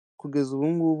kugeza ubu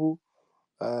ngubu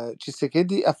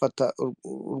Tshisekedi afata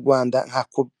u Rwanda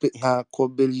nka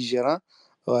co-belligérant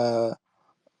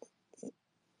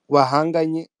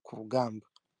bahanganye ku rugamba,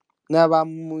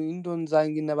 n'abamuindo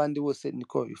nzangi n'abandi bose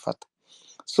niko babifata.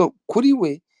 So kuri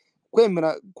we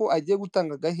kwemera ko agiye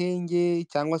gutanga agahenge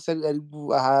cyangwa se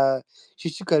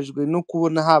ashishikajwe no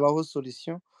kubona habaho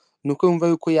solution, ni uko yumva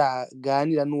yuko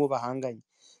yaganira n'uwo bahanganye.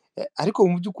 Ariko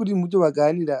mu by'ukuri mu byo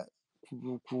baganira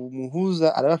ku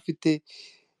muhuza araba afite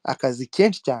akazi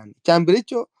kenshi cyane. Icya mbere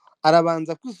cyo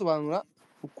arabanza kwisobanura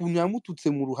ukuntu yamututse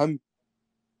mu ruhame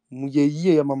mu gihe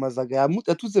yiyamamazaga,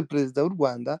 yatutse perezida w'u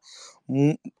Rwanda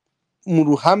mu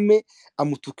ruhame,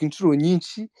 amutuka inshuro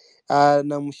nyinshi,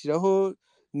 anamushyiraho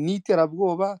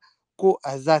n'iterabwoba ko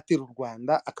azatera u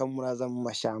Rwanda akamuraza mu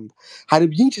mashyamba. Hari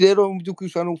byinshi rero mu by'ukuri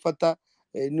ushobora no gufata,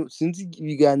 sinzi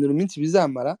ibiganiro minsi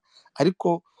bizamara,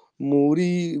 ariko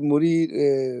muri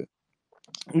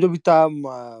ibyo bita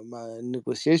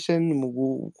negotiation,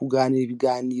 mu kuganira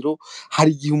ibiganiro,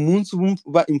 hari igihe umunsi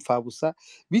uba imfabusa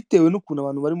bitewe n'ukuntu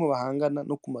abantu barimo bahangana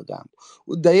no ku magambo.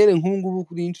 Dahere nk'ubu ngubu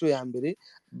kuri inshuro ya mbere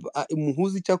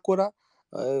umuhuza icyo akora,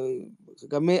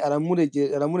 Kagame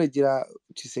aramuregera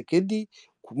Tshisekedi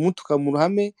kumutuka mu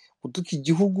ruhame, gutuka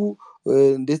igihugu,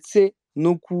 ndetse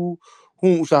no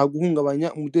ushaka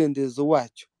guhungabanya umudendezo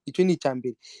wacyo. Icyo ni icya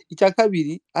mbere. Icya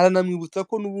kabiri, aranamwibutsa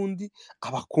ko n'ubundi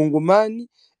abakongomani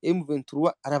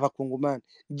M23 ari abakongomani.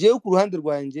 Jewe ku ruhande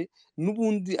rwanjye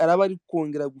n'ubundi araba ari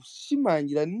kongera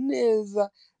gushimangira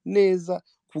neza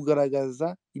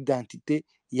kugaragaza identite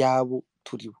yabo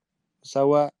turibo.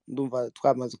 Sawa, ndumva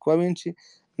twamaze kuba benshi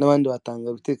n'abandi batanga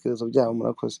ibitekerezo byabo.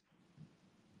 Murakoze.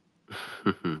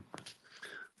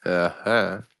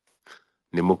 aha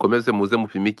nimukomeze muze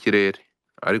mupime ikirere,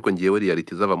 ariko ngewe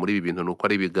reality zava muri ibi bintu nuko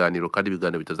ari ibiganiro, kandi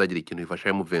ibiganiro bitazagira ikintu bifasha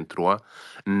M23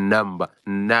 namba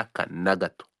naka na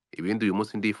gato. Ibindi uyu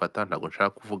munsi ndifata ntabwo nshaka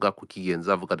kuvuga kuko igihe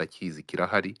nzavuga ndakizi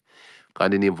kirahari,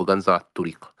 kandi nimvuga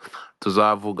nzaturika.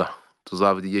 tuzavuga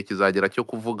igihe kizagera cyo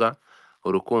kuvuga,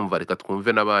 urukumva. Reka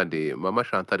twumve n'abandi. Mama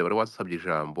Chantal wari wasabye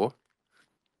ijambo,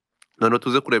 none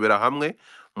tuze kurebera hamwe,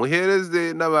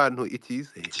 muhereze n'abantu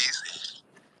icyizere.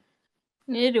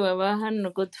 Mwiriwe aba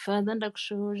hano Godfather,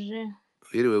 ndagushuje.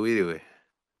 Wiriwe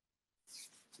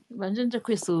Banje nje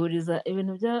kwisuhuriza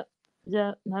ibintu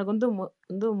ntago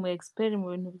ndi umu expert mu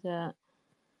bintu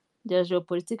bya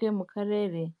geopolitique yo mu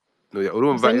karere.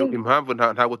 urumva impamvu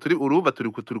ntabwo turi urumva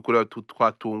turi kureba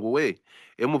twatunguwe.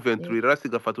 M23 irasi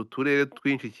gafata uturere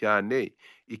twinshi cyane,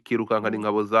 ikirukankana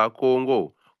ingabo za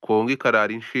Kongo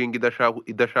ikarara inshinga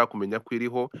idashaka kumenya ko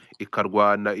iriho,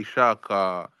 ikarwana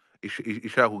ishaka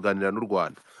kuganira n'u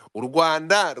Rwanda. U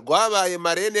Rwanda rwabaye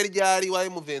marene ryari wa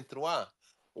M23.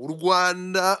 U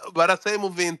Rwanda barasa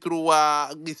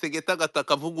M23 Gisegeta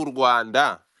gataka avuga u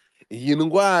Rwanda. Iyi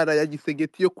ndwara ya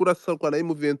Gisegeti yo kurasarwa na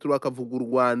M23 akavuga u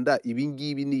Rwanda, ibi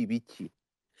ngibi ni ibiki?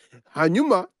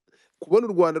 Hanyuma kubona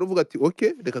u Rwanda ruvuga ati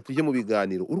okay, reka tujye mu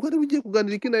biganiro. U Rwanda rugiye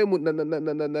kuganira iki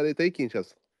na leta y'i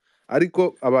Kinshasa?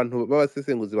 Ariko abantu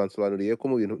b'abasesenguzi bansobanuriye ko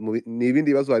mu bintu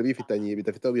n'ibindi bibazo bari bifitanye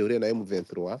bidafite aho bihuriye na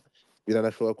M23,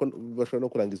 biranashoboka ko bashobora no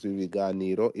kurangiza ibi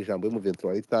biganiro ijambo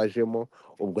M23 ritajemo.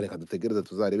 Ubwo reka dutegereze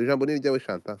tuzareba. Ijambo ni ryawe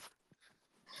Chantal.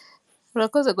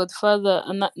 Urakoze Godfather,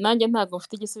 nanjye ntabwo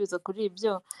mfite igisubizo kuri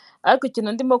ibyo, ariko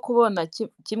ikintu ndimo kubona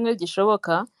kimwe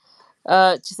gishoboka,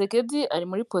 Tshisekedi ari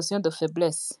muri position de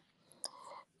faiblesse.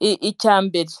 Icya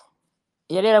mbere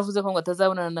yari yaravuze ko ngo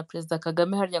atazabonana na Perezida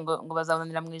Kagame, harya ngo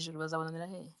bazabonanira mu ijuru. Bazabonanira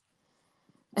hehe?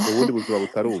 Ubundi buzima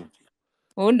butari ubu.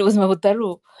 Ubundi buzima butari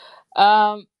ubu.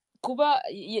 Kuba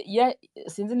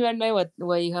sinzi niba ari nawe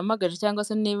wayihamagaje cyangwa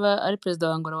se niba ari Perezida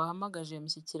wa Angola wahamagaje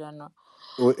imishyikirano.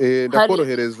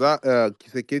 Ndakorohereza.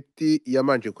 Tshisekedi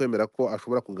yamanje kwemera ko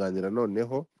ashobora kuganira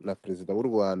noneho na Perezida w'u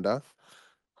Rwanda,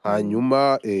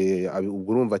 hanyuma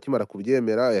ubwo urumva akimara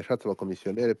kubyemera yashatse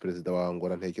abakomisiyoneri. Perezida wa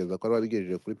Angola ntekereza ko ari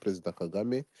wabigejeje kuri Perezida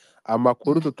Kagame.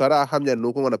 Amakuru tutarahamya ni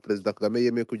uko ngo na Perezida Kagame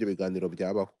yemeye ko ibyo biganiro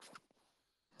byabaho.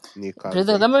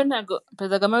 Perezida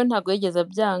Kagame ntabwo yigeze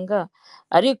abyanga,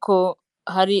 ariko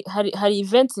hari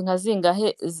events nka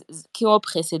zingahe qui ont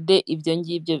précédé ibyo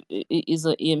ngibyo,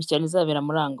 iyo mishyikirano izabera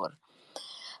muri Angola.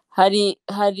 Hari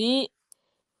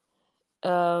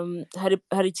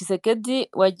Tshisekedi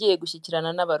wagiye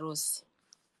gushyikirana n'Abarusi,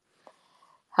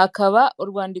 hakaba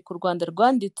urwandiko u Rwanda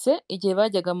rwanditse igihe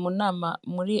bajyaga mu nama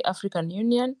muri African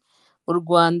Union, u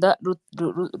Rwanda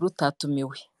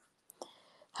rutatumiwe.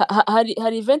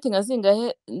 Hari event nka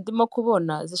zingahe ndimo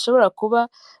kubona zishobora kuba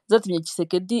zatumye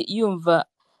Tshisekedi yumva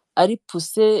ari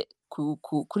poussé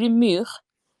kuri mur,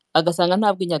 agasanga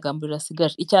nta bwinyagamburiro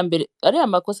asigaje. Icya mbere ariya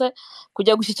makosa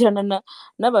kujya gushyikirana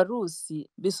n'abarusi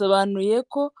bisobanuye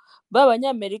ko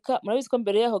b'abanyamerika, murabizi ko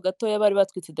mbere yaho gatoya bari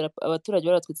batwitse idarapo, abaturage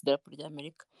bari batwitse idarapo rya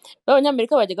Amerika.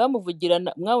 B'abanyamerika bajyaga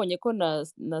bamuvugirana, mwabonye ko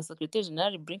na Secretary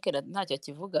General Blinken ntacyo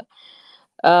akivuga.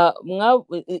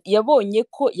 Yabonye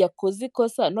ko yakoze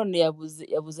ikosa none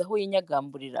yabuze aho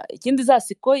yinyagamburira. Ikindi za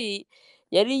sikoyi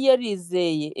yari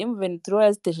yarizeye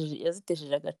M23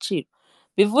 yazitesheje agaciro.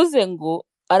 Bivuze ngo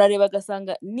arareba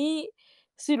agasanga ni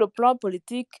sur le plan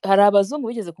politique hari abazungu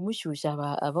bigeze kumushyushya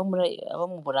abo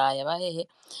mu Burayi abahehe,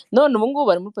 none ubu ngubu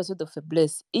bari muri position de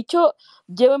faiblesse. Icyo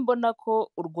jyewe mbona ko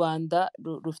u Rwanda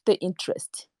rufite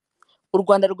interest, u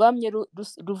Rwanda rwamye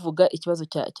ruvuga ikibazo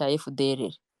cya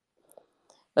FDLR,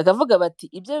 bakavuga bati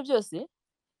ibyo byose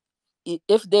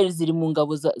FDLR ziri mu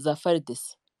ngabo za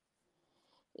FARDC.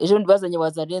 Ejo bundi bazanye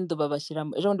wazalendo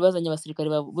babashyiramo, ejo bundi bazanye abasirikare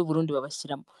b'u Burundi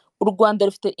babashyiramo. U Rwanda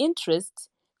rufite interest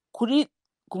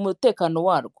ku mutekano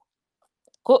warwo,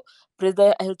 ko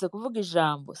perezida aherutse kuvuga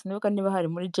ijambo, sinibuka niba hari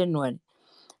muri January,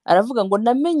 aravuga ngo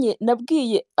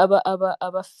nabwiye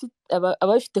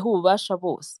ababifiteho ububasha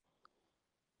bose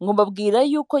ngo mbabwira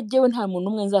yuko jyewe nta muntu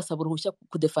umwe nzasaba uruhushya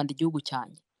kudefanda igihugu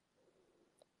cyanjye.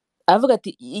 Aravuga ati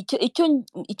icyo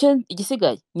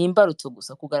igisigaye ni imbarutso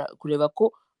gusa kureba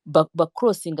ko ba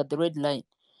crossing the red line.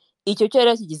 Icyo cyo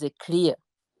yari yakigize clear.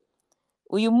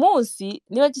 Uyu munsi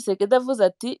niba Tshisekedi avuze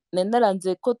ati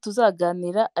naranze ko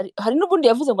tuzaganira, hari n'ubundi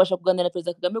yavuze ngo ashaka kuganira na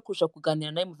Perezida Kagame kurusha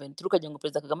kuganira na M23, ukagira ngo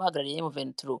Perezida Kagame ahagarariye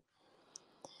M23.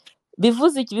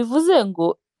 Bivuze iki? Bivuze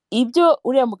ngo ibyo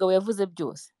uriya mugabo yavuze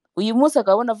byose uyu munsi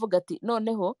akabona avuga ati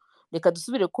noneho reka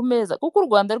dusubire ku meza, kuko u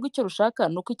Rwanda rw'icyo rushaka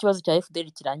ni uko ikibazo cya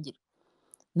FDL kirangira.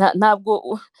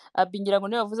 Ntabwo abingira ngo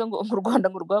niba bavuze ngo u Rwanda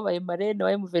ngo rwabaye marene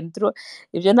wa M23,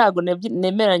 ibyo ntabwo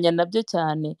nemeranya nabyo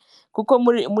cyane, kuko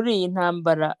muri iyi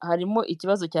ntambara harimo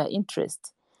ikibazo cya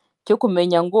interest cyo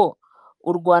kumenya ngo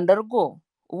u Rwanda rwo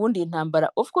ubundi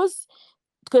intambara, of course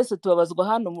twese tubabazwa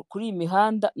hano kuri iyi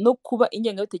mihanda no kuba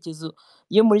ingengabitekerezo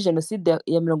yo muri jenoside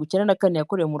ya 1994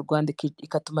 yakorewe mu Rwanda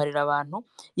ikatumarira abantu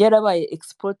yarabaye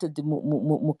exported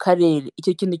mu karere.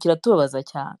 Icyo kintu kiratubabaza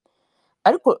cyane,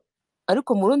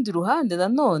 ariko mu rundi ruhande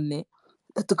nanone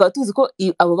tukaba tuzi ko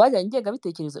abo bajyanye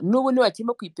ingengabitekerezo n'ubu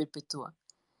ntibakirimo kwiperpetua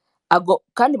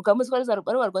kandi bukaba muzi ko ari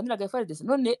barwaniraga FARDC.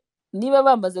 None niba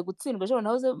bamaze gutsindwa, ejo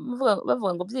nahoze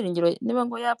bavuga ngo Byiringiro niba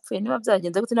ngo yapfuye, niba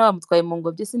byagenze gute, niba bamutwaye mu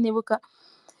ngobyi sinibuka,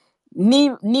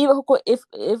 niba koko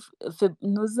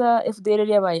ntuza FDLR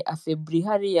yabaye afebri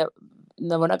hariya,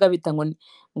 nabonaga bita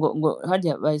ngo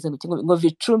hariya bahize ngo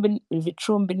Vicumbi,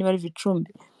 niba ari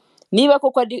Vicumbi, niba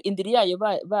koko ari indiri yayo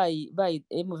bayi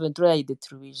M23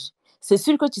 yayidetruije, c'est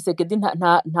sûr ko Tshisekedi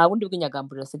nta bundi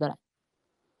bw'inyagamburiro asigara.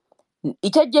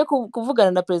 Icyo agiye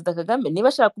kuvugana na Perezida Kagame, niba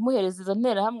ashaka kumuhereza izo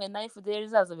ntera hamwe na FDLR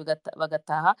zazo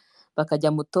bagataha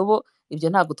bakajya mu tobo, ibyo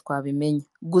ntabwo twabimenya.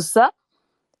 Gusa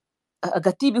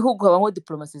hagati y'ibihugu habamo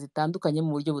diplomasi zitandukanye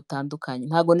mu buryo butandukanye.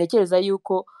 Ntabwo ntekereza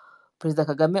yuko Perezida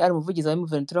Kagame ari umuvugizi wa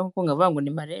M23 kuko ngavuga ngo ni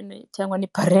marene cyangwa ni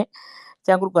pare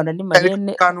cyangwa u Rwanda ni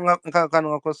marene. Kantu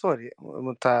gakosore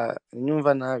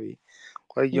mutanyumva nabi,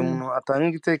 kwa igihe umuntu atanga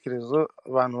igitekerezo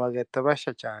abantu bagahita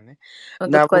bashya cyane,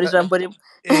 bagatwara ijambo rimwe.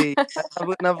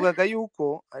 navugaga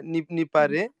yuko ni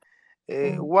pare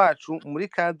wacu muri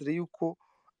cadre yuko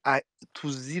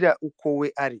tuzira uko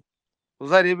we ari.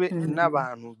 Uzarebe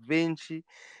n'abantu benshi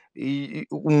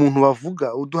umuntu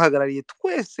bavuga uduhagarariye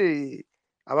twese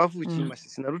abavukiye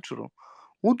Masisi na Rucuro,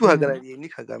 uduhagarariye ni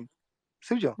Kagame,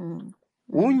 sibyo?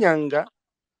 Unyanga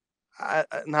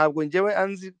ntabwo njyewe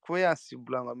anzi kuba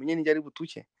yasibura ngo amenye n'ijya ari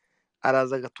butuke,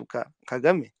 araza agatuka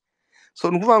Kagame.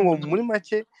 So nukuvuga ngo muri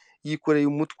make yikoreye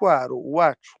umutwaro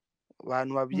wacu,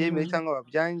 abantu babyemeye cyangwa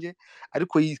babyange,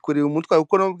 ariko yikoreye umutwaro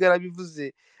kuko nubwo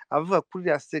yarabivuze avuga kuri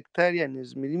ya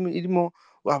sectarianism irimo,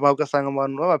 bagasanga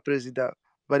abantu b'abaperezida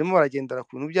barimo baragendera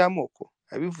ku bintu by'amoko,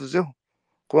 yabivuzeho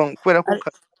kubera ko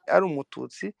ari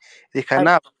umututsi. Reka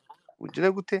nawe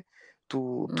ugire gute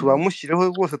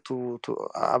tubamushyireho rwose,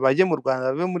 abajye mu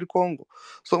Rwanda babe muri Congo.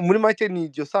 So muri make ni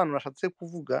iryo sano nashatse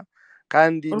kuvuga,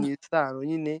 kandi ni isano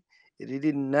nyine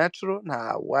riri natural,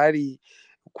 nta wari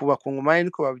kubakongomani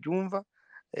niko babyumva.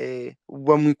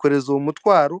 Bamwikoreza uwo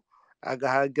mutwaro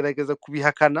agagerageza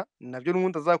kubihakana, nabyo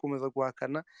n'ubundi azakomeza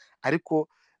guhakana, ariko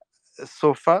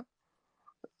sofa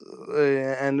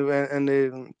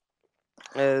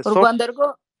u Rwanda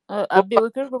rwo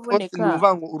abibuke kuvunika. Ni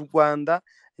ukuvuga ngo u Rwanda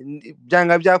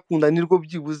byanga byakunda nirwo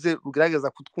byibuze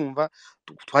rugaragaza kutwumva.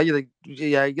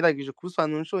 Yagerageje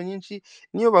kubisobanura inshuro nyinshi,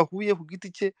 niyo bahuye ku giti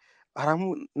cye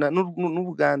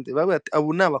n'Ubugande bavuga ati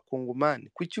abo ni abakongomani,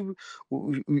 kuki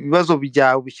ibibazo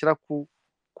byawe bishyira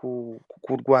ku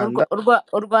Rwanda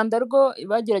u Rwanda rwo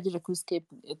bagerageje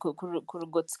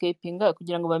kurugotskapinga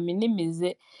kugira ngo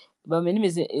baminimize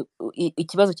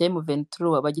ikibazo cya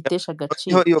M23 bagitesha niho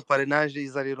agaciro. iyo parrainage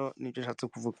iza rero nibyo nshatse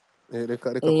kuvuga. reka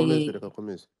Eh,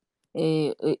 komeze.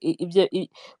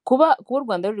 kuba u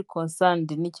Rwanda ruri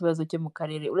concerned n'ikibazo cyo mu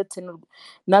karere uretse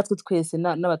natwe twese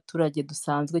n'abaturage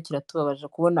dusanzwe kiratubabaje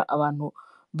kubona abantu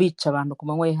bica abantu ku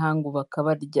manywa y'ihangu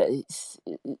bakabarya.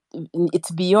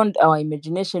 It's beyond our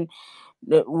imagination.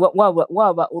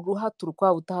 Waba uruhaturuka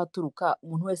waba utahaturuka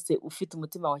umuntu wese ufite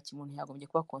umutima wa kimuntu yagombye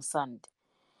kuba concerned.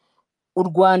 U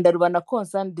Rwanda ruba na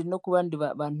concerned no ku bandi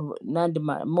bantu n'andi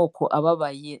moko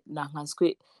ababaye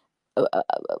nankanswe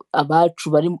abacu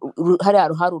bari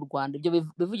hariya hari u Rwanda. Ibyo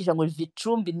bivugisha ngo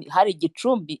Vicumbi hari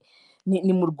Gicumbi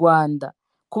ni mu Rwanda.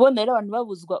 Kubona rero abantu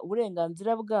babuzwa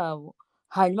uburenganzira bwabo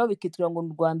hanyuma bikitwa ngo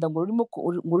u Rwanda ngo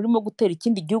rurimo gutera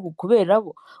ikindi gihugu kubera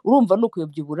bo, urumva ni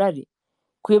ukuyobya uburari.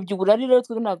 Kuyobya uburari rero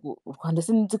twe ntabwo u Rwanda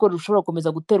sinzi ko rushobora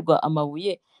gukomeza guterwa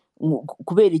amabuye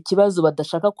kubera ikibazo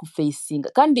badashaka kufeyisinga,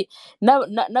 kandi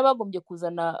n'abagombye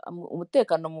kuzana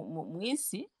umutekano mu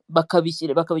isi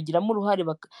bakabigiramo uruhare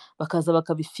bakaza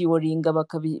bakabifiyoringa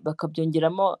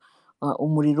bakabyongeramo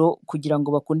umuriro kugira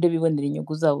ngo bakunde bibonera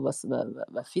inyungu zabo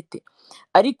bafite.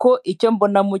 Ariko icyo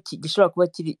mbonamo gishobora kuba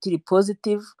kiri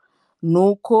positive ni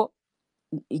uko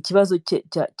ikibazo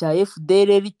cya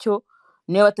FDLR cyo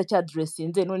niba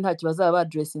batacyaduresinze none ntacyo bazaba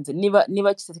baduresinze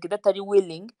niba Tshisekedi atari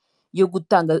willing yo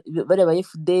gutanga bareba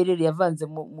FDLR yavanze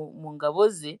mu ngabo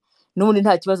ze n'ubundi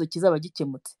nta kibazo kizaba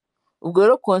gikemutse. Ubwo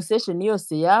rero concession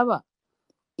yose yaba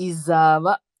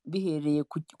izaba bihereye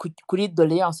kuri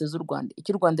doléance z'u Rwanda.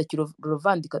 Icyo u Rwanda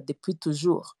kiruvandika depuis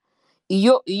toujours.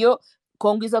 Iyo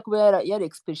Kongo iza kuba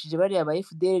yarexpeshije bariya ba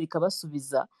FDLR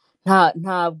ikabasubiza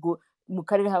ntabwo mu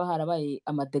karere haba harabaye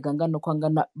amadegangano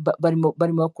kwangana barimo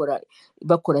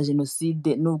bakora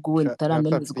genocide nubwo wenda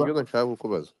itarananizwa. Ikibazo nshaka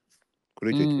kukubaza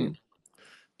kuri icyo kintu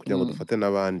kugira ngo dufate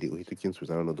n'abandi uhite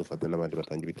ukinsubiza noneho dufate n'abandi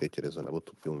batanga ibitekerezo nabo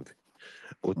tubyumve.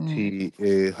 Uti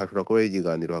hashobora kubaho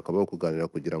ikiganiro hakabaho kuganira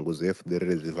kugira ngo izi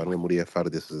FDLR zivanwe muri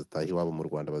FARDC zitahe iwabo mu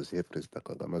Rwanda bazihe Perezida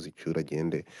Kagame azicyure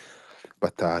agende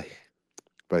batahe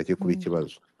bareke kuba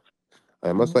ikibazo.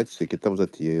 Aya masaha Tshisekedi avuze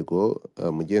ati yego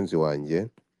mugenzi wanjye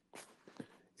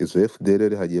izo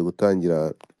FDLR hagiye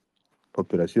gutangira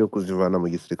operasiyo yo kuzivana mu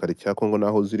gisirikare cya Kongo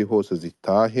naho ziri hose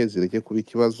zitahe zireke kuba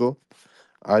ikibazo,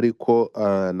 ariko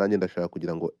nanjye ndashaka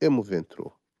kugira ngo M23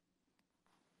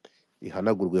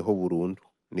 ihanagurweho burundu.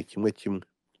 Ni kimwe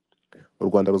u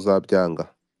Rwanda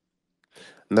ruzabyanga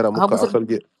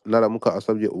naramuka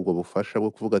asabye ubwo bufasha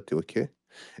bwo kuvuga ati okay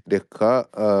reka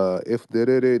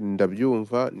FDLR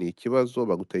ndabyumva ni ikibazo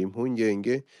baguteye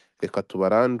impungenge reka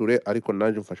tubarandure, ariko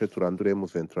nanjye mfashe turandure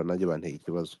M23 nanjye banteye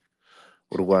ikibazo.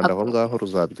 U Rwanda aho ngaho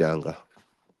ruzabyanga.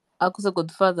 Akuze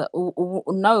Godfather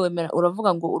nawe wemera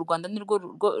uravuga ngo u Rwanda nirwo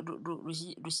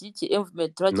rushyigikiye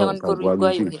M23 cyangwa nirwo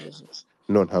rwayohereje?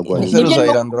 No, ntabwo ese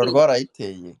ruzayirandura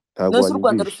rwarayiteye. None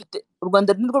u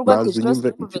Rwanda nirwo rwateje ikibazo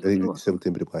M23.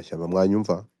 Sebutembere bwashyamba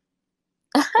mwanyumva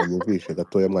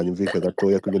mwanyumvishe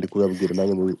gatoya kuko ndi kubabwira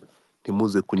namwe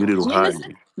ntimuze kunyura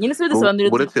iruhande. Nyine se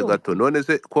bidasobanuriye uretse gato none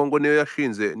se Kongo niyo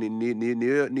yashinze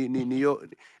niyo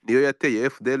yateye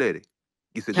FDLR.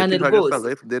 Gisegeti ntaje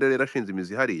asanga FDLR yarashinze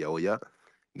imizi hariya oya.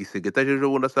 Gisegeti aje ejo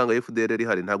bundi asanga FDLR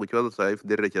ihari, ntabwo ikibazo cya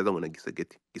FDLR cyazanywe na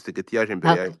Gisegeti yaje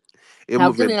mbere yayo.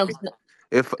 No.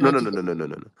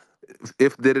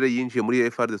 FDLR yinjiye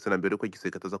muri FARDC na mbere ko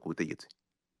Gisegeti aza ku butegetsi.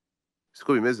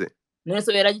 Siko bimeze? None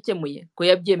se yaragikemuye ko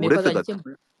yabyemeye ko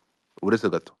azagikemura. Uretse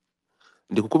gato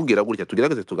ndi kukubwira gutya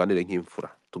tugerageze tuganire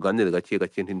nk'imfura, tuganire gake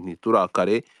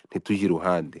ntiturakare ntitujye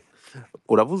iruhande.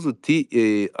 Uravuze uti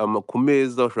ku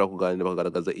meza bashobora kuganira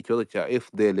bakagaragaza ikibazo cya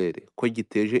FDLR ko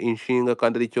giteje inshinga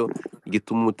kandi aricyo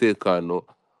gituma umutekano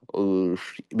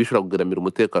bishobora kugeramira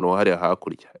umutekano wa hariya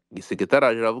hakurya. Gisegeti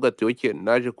araje aravuga ati oke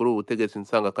naje kuri ubu butegetsi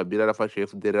nsanga Kabila arafashe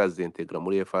FDLR azintegra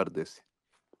muri FARDC.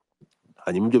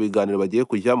 Hanyuma ibyo biganiro bagiye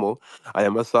kujyamo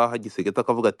aya masaha Gisegeti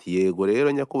akavuga ati yego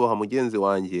rero nyakubahwa mugenzi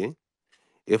wanjye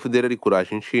FDLR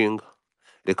ikuraje inshinga,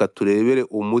 reka turebere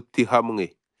umuti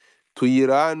hamwe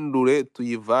tuyirandure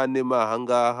tuyivanemo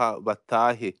ahangaha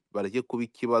batahe bareke kuba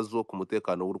ikibazo ku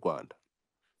mutekano w'u Rwanda.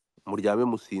 Muryame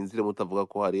musinzire mutavuga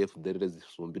ko hari FDLR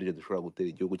zisumbirije zishobora gutera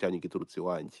igihugu cyanyu giturutse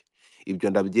iwanjye. Ibyo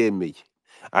ndabyemeye,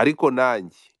 ariko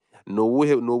nanjye ni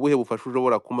ubuhe bufasha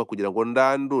ushobora kumpa kugira ngo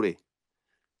ndandure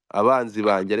abanzi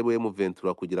banjye ari bo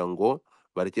M23 kugira ngo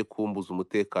bareke kumbuza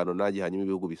umutekano nanjye hanyuma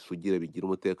ibihugu bisugire bigira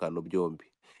umutekano byombi.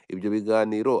 Ibyo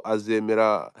biganiro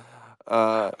azemera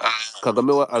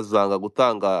Kagame we azanga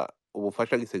gutanga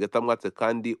ubufasha Gisegeti amwatse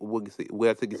kandi ubwo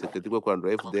yatse Gisegeti bwo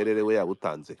kurandura FDLR we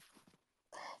yabutanze.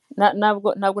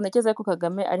 ntabwo nakeza ko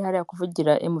Kagame ari hariya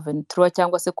kuvugira M23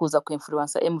 cyangwa se kuza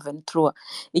kuinfluence M23.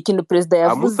 Ikintu perezida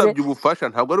yavuze amusabye ubufasha,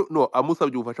 ntabwo ari no,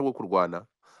 amusabye ubufasha bwo kurwana,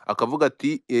 akavuga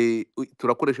ati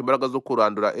turakoresha imbaraga zo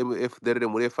kurandura FDLR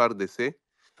muri FRDC,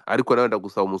 ariko nawe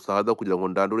ndagusaba umusahada kugira ngo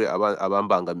ndandure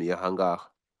abambangamiye ahangaha.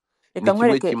 reka Ni kimwe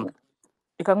nkwereke kimwe.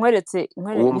 reka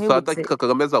Uwo musahada nkwibutse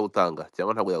Kagame azawutanga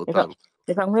cyangwa ntabwo reka yawutanga?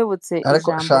 reka nkwibutse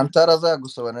ariko ijambo Chantal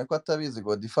azagusobanurira ko atabizi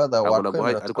Godfather Ntabwo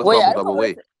naguhaye, wakwemera ariko se wa oya mugabo we,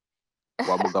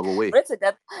 uretse wa mugabo we, uretse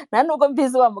gato nta nubwo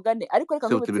mbizi wa mugani, ariko reka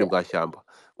se utibiri nkwibutse bwa shyamba,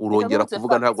 urongera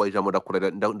kuvuga fact ntabwo ijambo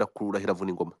ndakurahira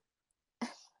vuna ingoma.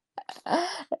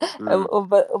 Mm,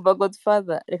 umva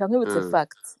Godfather, reka nkwibutse mm,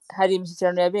 fact. Hari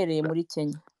imishyikirano yabereye muri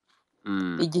Kenya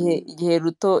mm. igihe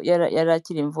Ruto yari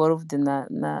akiri involved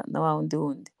na wa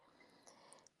wundi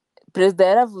perezida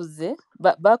yaravuze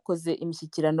bakoze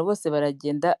imishyikirano bose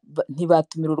baragenda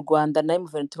ntibatumira u Rwanda na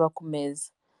M23 ku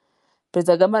meza.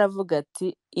 Perezida Kagame aravuga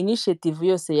ati initiative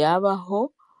yose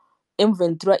yabaho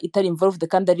M23 itari involved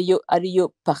kandi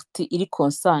ariyo party iri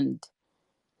concerned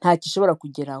nta kishobora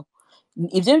kugeraho.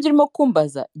 Ibyo birimo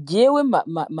kumbaza jewe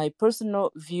my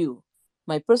personal view,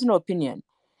 my personal opinion,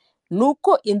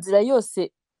 nuko inzira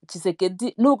yose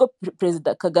Tshisekedi, nubwo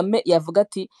perezida Kagame yavuga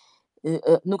ati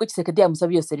nubwo Tshisekedi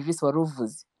yamusaba iyo serivisi wari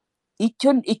uvuze,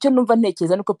 icyo numva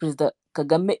ntekereza nuko perezida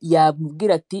Kagame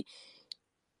yamubwira ati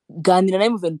ganira na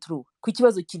M23 ku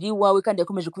ikibazo kiri iwawe, kandi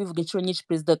yakomeje kubivuga inshuro nyinshi.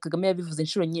 Perezida Kagame yabivuze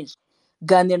inshuro nyinshi,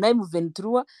 ganira na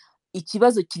M23,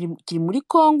 ikibazo kiri muri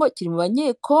Kongo, kiri mu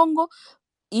banyekongo,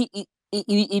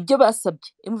 ibyo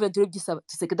basabye M23 byisaba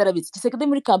Tshisekedi arabizi. Tshisekedi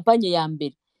muri kampanye ya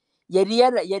mbere yari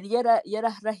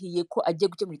yararahiye ko agiye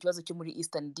gukemura ikibazo cyo muri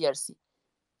Eastern DRC.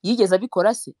 Yigeze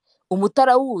abikora se?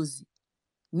 Umutarawuzi.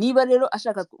 Niba rero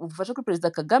ashaka ubufasha kuri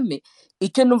perezida Kagame,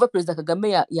 icyo numva perezida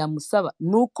Kagame yamusaba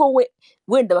nuko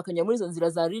wenda bakanyura muri izo nzira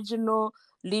za regional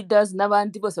leaders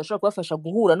n'abandi bose bashobora kubafasha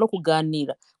guhura no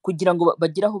kuganira kugira ngo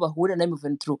bagire aho bahurira na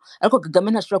M23. Ariko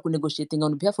Kagame ntashobora kunegotiating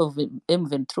on behalf of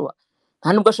M23.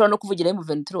 Nta nubwo ashobora no kuvugira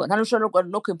M23, nta nubwo ashobora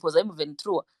no kwimpoza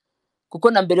M23,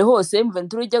 kuko na mbere hose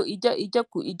M23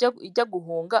 ijya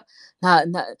guhunga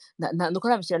nuko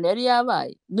nta mishyikirano yari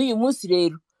yabaye. N'uyu munsi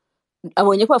rero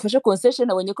abonye ko bafashe concession,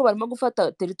 abonye ko barimo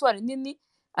gufata territoire nini,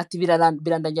 ati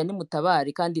birandangira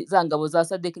nimutabare, kandi za ngabo za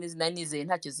SADC nizeye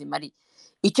ntacyo zimari.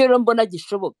 Icyo rero mbona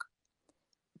gishoboka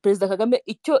perezida Kagame,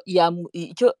 icyo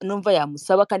numva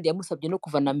yamusaba kandi yamusabye no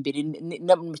kuva na mbere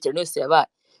n'imikirano yose yabaye,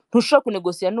 ntushobora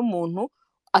kunegosia n'umuntu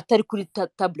atari kuri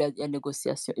table ya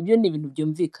negotiation. Ibyo ni ibintu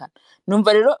byumvikana.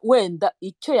 Numva rero wenda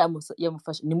icyo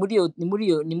yamufasha ni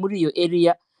muri iyo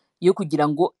area yo kugira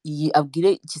ngo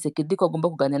abwire Tshisekedi ko agomba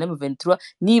kuganira na M23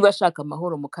 niba ashaka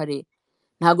amahoro mu karere.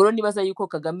 Ntabwo rero nibaza yuko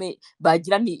Kagame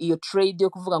bagira ni iyo trade yo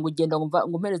kuvuga ngo ugenda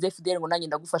ngo mpereze FDL ngo nanjye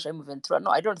ndagufasha M23.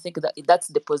 No, I don't think that's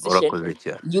the position Urakoze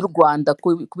cyane. y'u Rwanda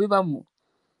kubibamo.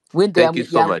 Wenda Thank you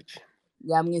so much.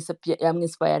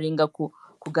 yamwinspiringa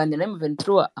kuganira na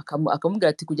M23 akamubwira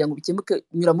ati kugira ngo bikemuke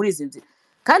nyura muri izi nzira,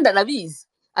 kandi arabizi.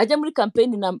 Ajya muri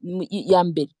campaign ya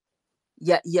mbere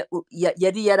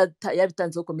yari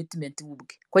yaratanzeho commitment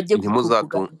ubwe ko agiye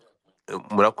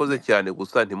murakoze cyane,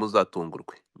 gusa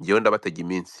ntimuzatungurwe, ngewe ndabatega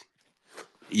iminsi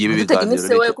ibi dutega biganiro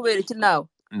iminsi wowe kubera iki nawe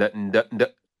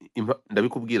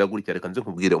ndabikubwira gutya. Reka nze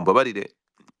nkubwire, umbabarire,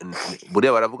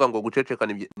 buriya baravuga ngo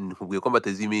gucecekana, nkubwiye ko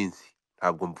mbateze iminsi,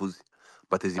 ntabwo mvuze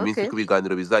mbateze iminsi ku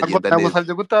biganiro bizagenda neza.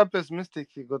 Nagusabye gutaba pessimistic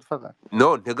Godfather.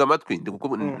 No, ntega amatwi,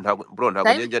 ntabwo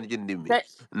njya ndimi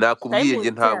nakubwiye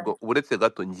nge, ntabwo uretse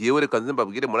gato ngiyewe. Reka nze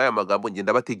mbabwire muri aya magambo, nge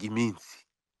ndabatega iminsi,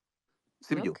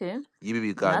 sibyo, y'ibi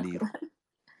biganiro,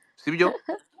 sibyo.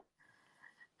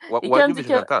 Wanyumvise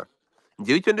Chantal?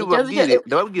 Ngewe icyo ndibabwire,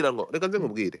 ndababwira ngo reka nze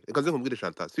nkubwire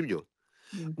Chantal, sibyo.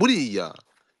 Buriya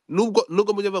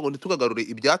nubwo mujya bavuga ngo ntitukagarure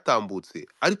ibyatambutse,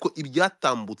 ariko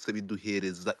ibyatambutse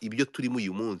biduhereza ibyo turimo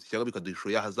uyu munsi, cyangwa bikaduha ishusho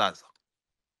y'ahazaza,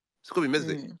 siko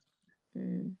bimeze.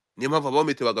 Niyo mpamvu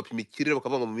abamete bagapima ikirere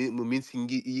bakavuga mu minsi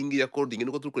iyi ngiyi ya coding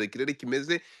nuko turi kureba ikirere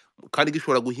kimeze kandi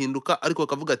gishobora guhinduka, ariko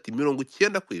bakavuga ati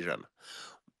 90%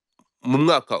 mu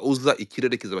mwaka uza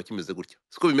ikirere kizaba kimeze gutya,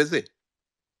 siko bimeze.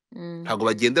 Ntabwo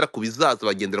bagendera ku bizaza,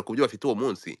 bagendera ku byo bafite uwo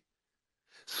munsi.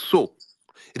 So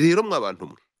rero mwabantu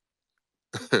mwe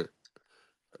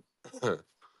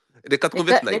reka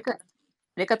twumve sniper.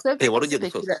 Reka twebwe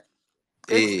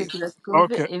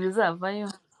twumve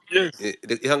ibizavayo.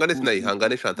 Ihangane sniper,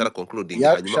 ihangane Chantal concluding,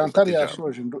 hanyuma Chantal ufate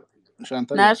ijambo.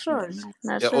 yashoje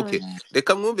Nashoje. Okay,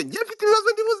 reka mwumve, njye mfite ibibazo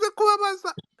ndibuze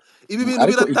kubabaza. Ibi bintu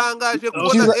biratangaje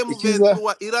kubona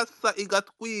M23 irasa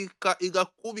igatwika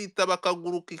igakubita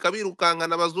bakaguruka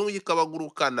ikabirukankana, abazungu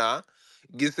ikabagurukana,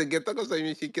 Gisegeta agasaba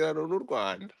imishyikirano n'u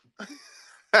Rwanda.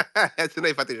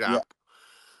 Sinayifata ijambo.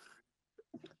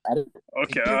 ariko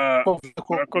Okay, ibyo bavuze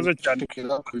ko murakoze cyane.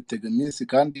 gucecekera kubitega iminsi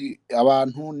kandi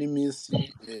abantu n'iminsi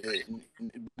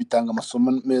bitanga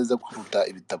amasomo meza kuruta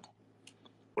ibitabo.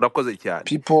 urakoze cyane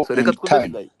People so reka and twumve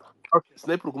time. sniper Okay,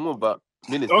 sniper uri kumwumva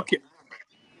minister okay.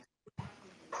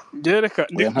 Reka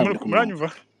Oya ntabwo ndi kumwumva.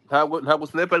 muranyumva? ntabwo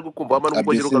sniper ari kukumva wama Abye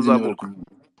n'ukongera sinzi niba ari ukazamuka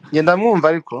kumwumva. ngenda mwumva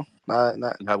ariko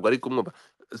ntabwo ari kumwumva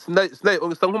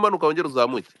usa nk'umanuka wongera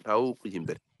uzamuke ntawe ukujya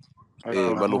imbere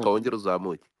manuka wongera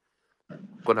uzamuke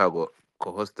ko ntabwo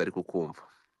co-host ari kukumva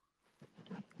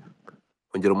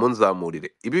ongera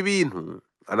umunzamurire ibi bintu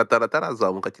anatara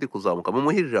atarazamuka akiri kuzamuka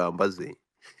mumuhe ijambo aze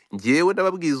njyewe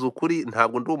ndababwiza ukuri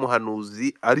ntabwo ndi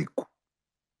umuhanuzi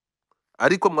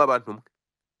ariko mwabantu mwe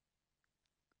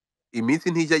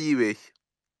iminsi ntijya yibeshya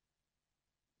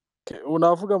Ubu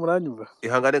navuga muranyumva?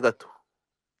 ihangane gato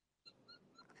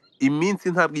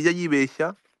iminsi ntabwo ijya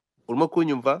yibeshya urimo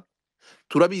kunyumva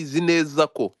turabizi neza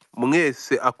ko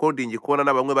mwese according kubona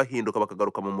n'abamwe bahinduka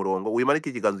bakagaruka mu murongo wimanike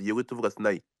ikiganza ugiye guhita uvuga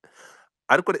sinayi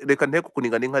ariko reka nteko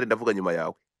kuninga n'inkari ndavuga nyuma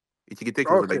yawe iki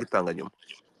gitekerezo Okay. ndagitanga nyuma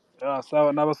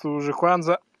Sawa, nabasuhuje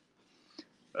kwanza.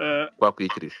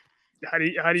 twakwikirije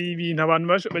Hari ibintu abantu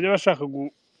bajya bashaka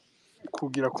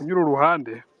kugira kunyura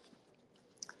uruhande.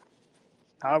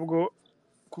 Ntabwo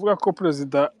kuvuga ko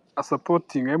perezida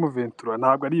asapotinga M23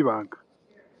 ntabwo ari ibanga.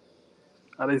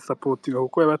 Arayisapotinga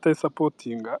kuko yaba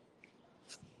atayisapotinga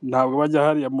ntabwo bajya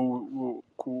hariya mu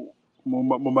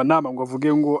manama ngo avuge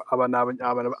ngo aba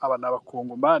ni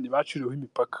abakongomani baciriweho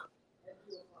imipaka,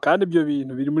 kandi ibyo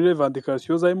bintu biri muri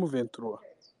revendication za M23.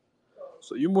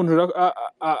 So iyo umuntu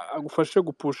agufashe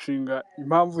gupushinga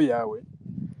impamvu yawe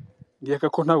ngeka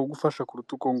ko ntabwo gufasha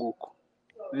kuruta uko nguko.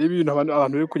 Rero ibintu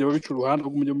abantu bari kujya babica uruhande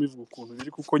rwo mujye mubivuga ukuntu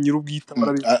biri kuko nyir'ubwite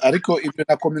barabizi. Ariko ibyo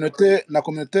na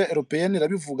communauté européenne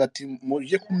irabivuga ati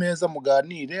mujye ku meza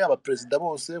muganire abaperezida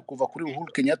bose kuva kuri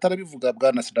Uhuru Kenyatta arabivuga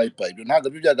bwana Sniper. Ibyo ntabwo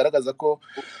byagaragaza ko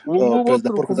perezida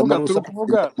Paul Kagame ari turi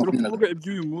kuvuga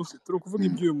iby'uyu munsi,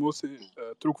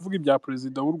 turi kuvuga ibya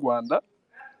perezida w'u Rwanda.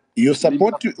 Iyo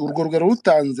support urwo rugero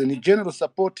rutanze ni general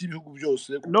support y'ibihugu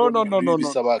byose kuko No.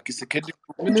 bisaba Tshisekedi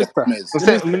Minister,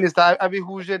 Minister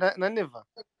abihuje na Neva.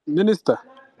 Minister,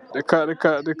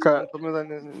 reka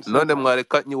none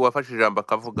mwareka wafashe ijambo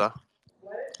akavuga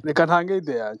reka ntange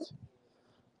ide yanjye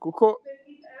kuko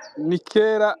ni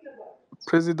kera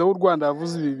perezida w'u Rwanda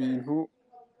yavuze ibi bintu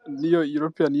niyo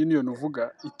European Union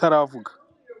uvuga itaravuga.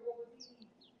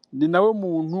 Ni nawe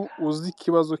muntu uzi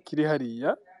ikibazo kiri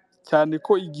hariya, cyane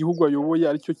ko igihugu ayoboye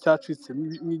aricyo cyacitse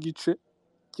nk'igice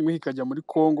kimwe kikajya muri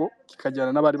Congo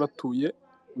kikajyana n'abari batuye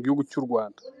mu gihugu cy'u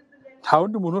Rwanda. Nta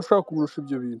wundi muntu ushobora kumurusha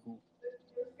ibyo bintu,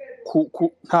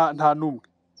 nta n'umwe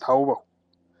ntawubaho.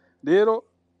 Rero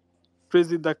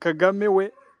perezida Kagame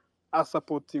we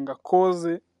asapotinga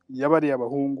koze y'abariya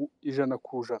abahungu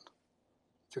 100%.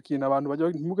 Icyo kintu abantu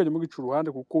ntimugajye mugica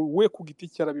uruhande kuko we ku giti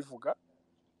cye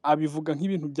abivuga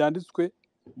nk'ibintu byanditswe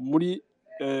muri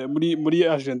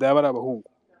agenda y'abari abahungu.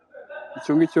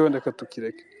 Icyo ngicyo reka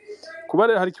tukireke. Kuba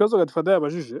rero hari ikibazo Godfather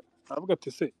yabajije aravuga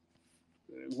ati se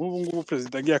nk'ubu ngubu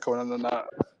perezida agiye akabonana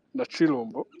na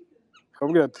Chilombo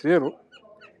akavuga ati rero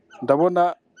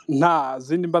ndabona nta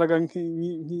zindi mbaraga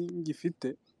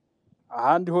ngifite,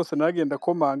 ahandi hose nagenda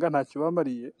komanga nta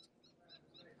kibamariye,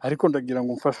 ariko ndagira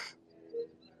ngo mfashe.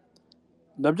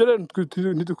 Nabyo rero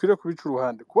ntidukwiriye kubica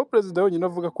uruhande. Kuba perezida wenyine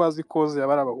avuga ko azi koze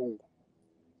y'abari abahungu,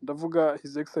 ndavuga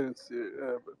His Excellency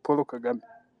Paul Kagame,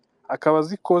 akaba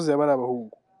azi koze y'abari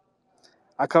abahungu,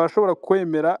 akaba ashobora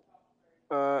kwemera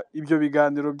ibyo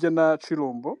biganiro bye na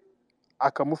Chilombo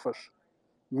akamufasha,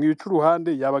 mwica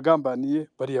uruhande yabagambaniye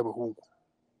bariya abahungu.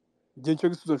 Igihe cyo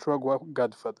gisubizo nshobora guha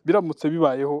Godfather biramutse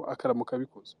bibayeho akaramuka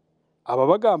bikoze, aba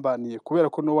bagambaniye kubera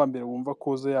ko no wa mbere wumva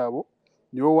koze yabo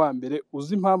niwe wa mbere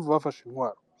uzi impamvu bafashe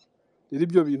intwaro. Rero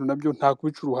ibyo bintu nabyo nta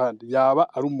kubica uruhande, yaba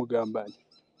ari umugambanyi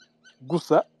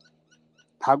gusa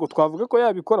ntabwo twavuga ko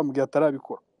yabikora mu gihe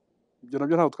atarabikora. Ibyo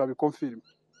nabyo ntabwo twabikonfirma.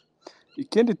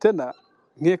 Ikindi tena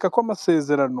nkeka ko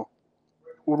amasezerano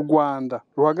u Rwanda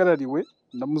ruhagarariwe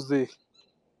na muzehe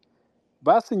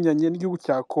basinyanye n'igihugu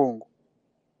cya Congo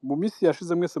mu minsi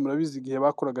yashize, mwese murabizi igihe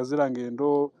bakoraga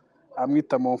zirangendo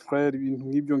amwita mon frère, ibintu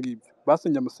nk'ibyo ngibyo,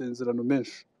 basinye amasezerano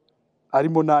menshi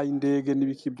arimo n'ay'indege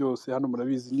n'ibiki byose, hano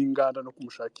murabizi n'inganda no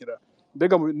kumushakira,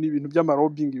 mbega ni ibintu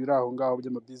by'amarobing biri aho ngaho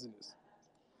by'amabusiness.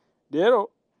 Rero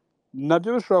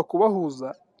nabyo bishobora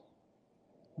kubahuza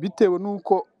bitewe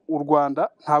n'uko u Rwanda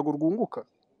ntago rwunguka,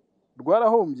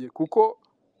 rwarahombye kuko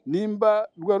nimba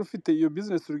rwari rufite iyo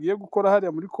business rugiye gukora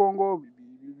hariya muri Congo,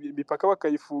 imipaka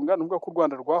bakayifunga, nubwo ko u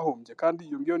Rwanda rwahombye, kandi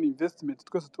iyo ngiyo ni investment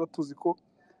twese tuba tuzi ko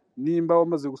nimba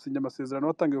wamaze gusinya amasezerano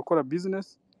watangiye gukora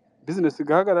business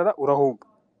igahagarara urahomba.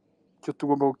 icyo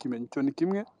tugomba kukimenya. Icyo ni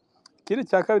kimwe. Ikindi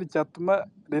cya kabiri cyatuma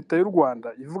leta y'u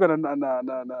Rwanda ivugana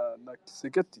na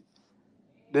Tshisekedi,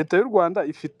 leta y'u Rwanda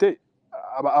ifite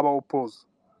aba opoza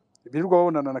birirwa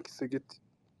babonana na Tshisekedi.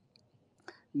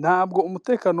 Ntabwo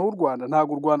umutekano w'u Rwanda,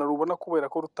 ntabwo u Rwanda rubona kubera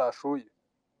ko rutashoye,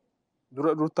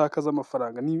 rutakaza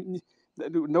amafaranga.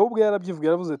 Nawe ubwe yarabyivuga,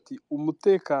 yaravuze ati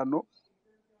umutekano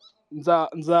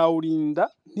nzawurinda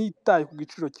ntitaye ku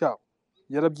giciro cyawo.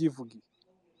 Yarabyivugiye.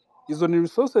 Izo ni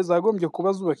resources zagombye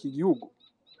kuba zubaka igihugu.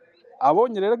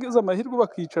 Abonye rero agize amahirwe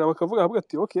bakicara bakavuga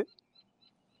ati okay,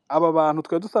 aba bantu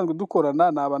twari dusanzwe dukorana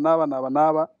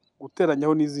n'aba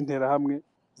guteranyaho n'izi nterahamwe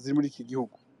ziri muri iki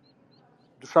gihugu,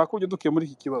 dushaka uburyo dukemura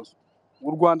iki kibazo.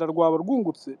 U Rwanda rwaba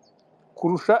rwungutse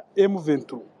kurusha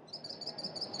M23.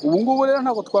 Ubu ngubu rero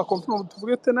ntabwo twakonfirma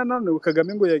tuvuge ati nanone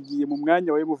Kagame ngo yagiye mu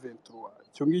mwanya wa M23.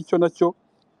 Icyo ngicyo nacyo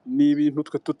ni ibintu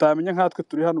twe tutamenya, nkatwe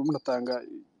turi hano, umuntu atanga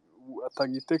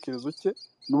igitekerezo cye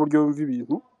n'uburyo yumva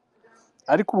ibintu.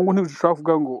 Ariko ubu ngubu ntidushobora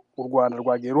kuvuga ngo u Rwanda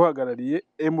rwagiye ruhagarariye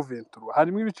M23.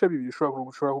 Harimo ibice bibiri.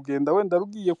 Ushobora kugenda wenda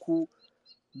rugiye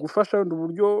gufasha wenda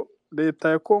uburyo leta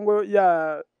ya Kongo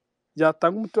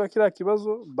yatanga umuti wa kiriya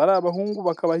kibazo, bari abahungu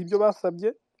bakabaha ibyo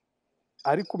basabye.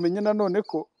 Ariko umenye nanone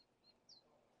ko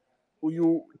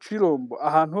uyu Chilombo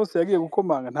ahantu hose yagiye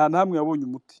gukomanga nta namwe yabonye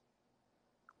umuti.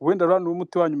 Wenda rero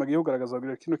n'umuti wa nyuma agiye kugaragaza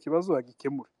kugira kino kibazo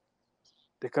agikemure.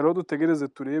 Reka rero dutegereze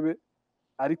turebe.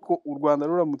 Ariko u Rwanda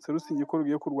ruramutse rusinye ko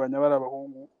rugiye kurwanya bari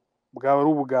abahungu, bwaba ari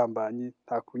ubugambanyi,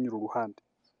 nta kunyura uruhande.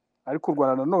 Ariko u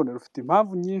Rwanda nanone rufite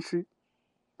impamvu nyinshi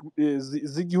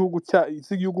z'igihugu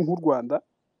nk'u Rwanda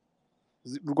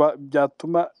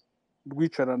byatuma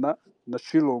rwicarana na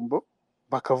Chilombo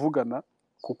bakavugana,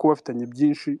 kuko bafitanye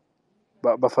byinshi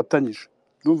bafatanyije.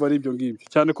 Ndumva ari ibyo ngibyo,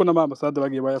 cyane ko n'amambasade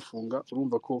bagiye bayafunga.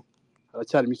 Urumva ko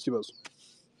haracyarimo ikibazo.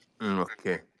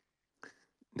 Okay.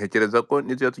 Ntekereza ko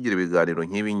nitujya tugira ibiganiro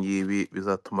nk'ibi ngibi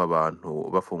bizatuma abantu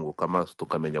bafunguka amaso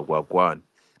tukamenya gwagwane.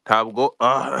 Ntabwo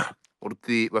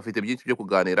bafite byinshi byo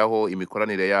kuganiraho,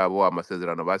 imikoranire yabo,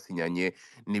 amasezerano basinyanye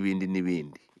n'ibindi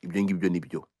n'ibindi. Ibyo ngibyo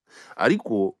nibyo.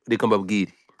 Ariko reka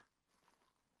mbabwire,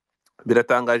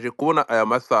 biratangaje kubona aya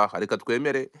masaha. Reka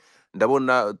twemere,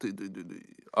 ndabona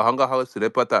ahangaha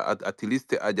Selepata at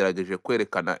least agerageje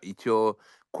kwerekana icyo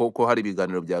ko hari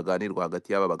ibiganiro byaganirwa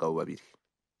hagati y'aba bagabo babiri.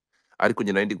 Ariko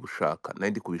njye nari ndi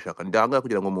kubishaka ndahangaha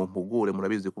kugira ngo mumpugure.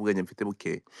 Murabizi ko ubwenge mfite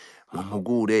buke.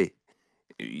 Mumpugure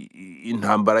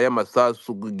intambara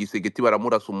y'amasasu, Gisegeti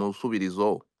baramurasa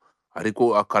umusubirizo,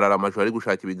 ariko akarara amajoro ari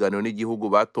gushaka ibiganiro n'igihugu.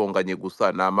 Batonganye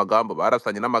gusa ni amagambo,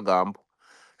 barasanye n'amagambo.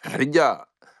 Harya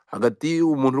hagati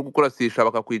umuntu uri gukurasisha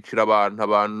bakakwicira abantu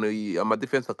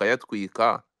amadefense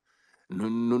akayatwika,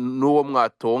 n'uwo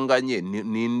mwatonganye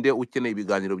ninde ukeneye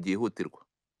ibiganiro byihutirwa?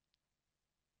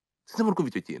 Size muri kumva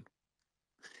icyo kintu.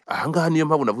 Ahangaha niyo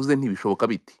mpamvu navuze ntibishoboka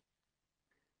biti.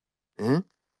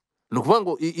 Ni ukuvuga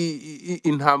ngo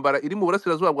intambara iri mu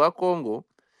burasirazuba bwa Kongo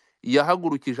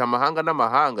yahagurukije amahanga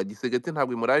n'amahanga. Gisegeti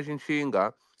ntabwo imuraje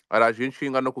inshinga, araje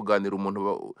inshinga no kuganira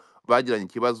umuntu bagiranye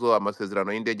ikibazo,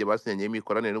 amasezerano y'indege basinyanye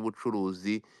y'imikoranire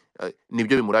n'ubucuruzi,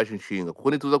 nibyo bimuraje inshinga.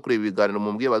 Kuko nituza kureba ibiganiro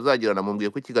mumbwiye bazagirana, mumbwiye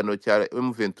ko ikiganiro cya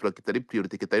M23 kitari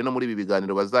priority, kitari no muri ibi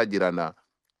biganiro bazagirana.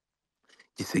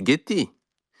 Gisegeti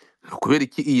ni ukubera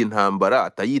iki iyi ntambara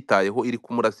atayitayeho, iri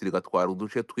kumurasira igatwara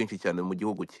uduce twinshi cyane mu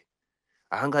gihugu cye?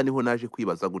 Ahangaha niho naje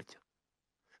kwibaza gutya.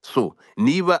 So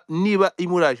niba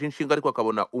imuraje inshinga ariko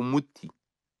akabona umuti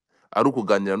ari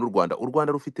ukuganira n'u Rwanda, u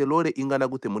Rwanda rufite role ingana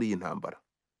gute muri iyi ntambara?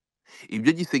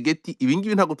 Ibyo Gisegeti, ibi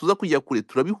ngibi ntabwo tuza kujya kure,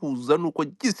 turabihuza nuko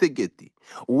Gisegeti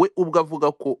we ubwo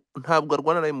avuga ko ntabwo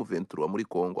arwana na M23 muri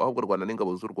Kongo, ahubwo arwana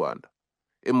n'ingabo z'u Rwanda,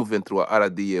 M23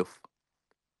 RDF.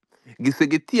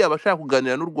 Gisegeti yaba ashaka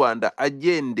kuganira n'u Rwanda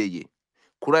agendeye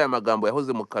kuri aya magambo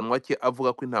yahoze mu kanwa ke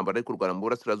avuga ko intambara ari kurwana mu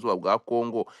burasirazuba bwa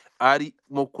Kongo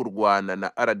arimo kurwana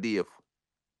na RDF.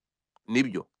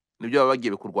 Nibyo baba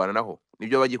bagiye kurwana naho,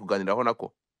 nibyo bagiye kuganiraho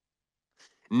nako.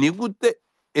 Ni gute?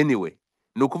 Anyway,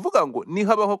 ni ukuvuga ngo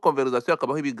nihabaho conversation,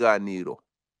 akabaho ibiganiro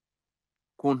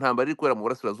ku ntambara iri kubera mu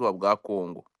burasirazuba bwa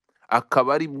Kongo,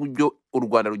 akaba ari buryo u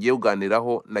Rwanda rugiye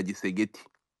kuganiraho na Gisegeti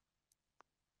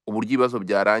uburyo ibibazo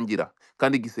byarangira,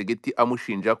 kandi Gisegeti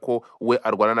amushinja ko we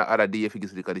arwana na RDF,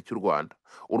 igisirikare cy'u Rwanda.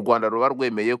 U Rwanda ruba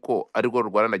rwemeye ko arirwo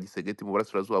rurwana na Gisegeti mu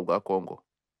burasirazuba bwa Kongo.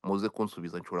 Muze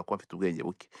kunsubiza, nshobora kuba mfite ubwenge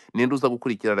buke. Ninde uza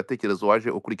gukurikira? Aratekereza waje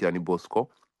ukurikirana Bosco,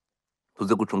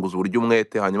 tuze gucunguza uburyo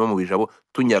umwete, hanyuma mu bijabo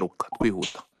tunyaruka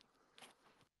twihuta.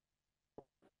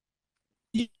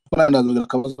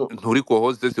 Nturi ko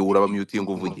hose se uraba muting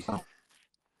uvuge.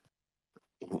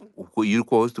 Uko iyo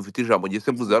ko host ufite ijambo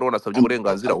ngese mvuze haro nasabye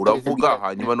uburenganzira uravuga,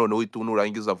 hanyuma none uhita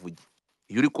unurangiza avuge.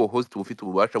 Iyo uri ko host ufite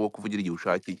ububasha bwo kuvugira igihe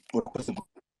ushakiye.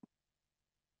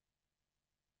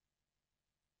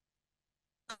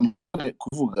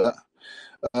 kuvuga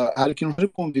hari ikintu ntari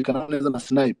kumvikana neza na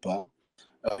sniper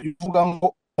bivuga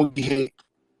ngo mu gihe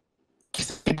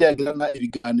Tshisekedi yagirana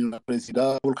ibiganiro na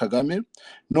perezida Paul Kagame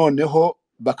noneho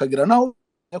bakagira naho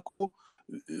ko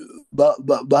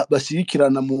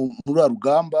bashyigikirana muri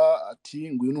rugamba ati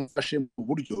ngo uyu numfashe mu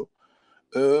buryo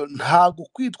ntago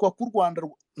kwitwa ku Rwanda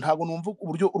ntago numva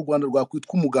uburyo u Rwanda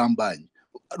rwakwitwa umugambanyi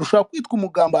rushobora kwitwa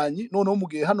umugambanyi noneho mu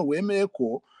gihe hano wemeye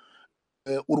ko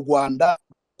u Rwanda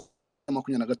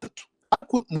 23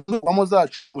 ariko mu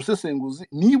zacu ubusesenguzi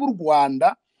niba u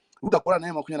Rwanda rudakorana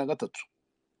na 23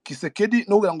 Tshisekedi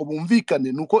no kugira ngo bumvikane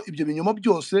nuko ibyo binyoma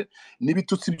byose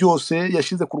n'ibitutsi byose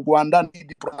yashize ku Rwanda ni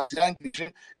diplomasi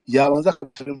yangije yabanza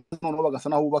noneho bagasa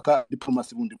naho bubaka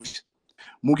diplomasi bundi bushya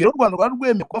mu gihe u Rwanda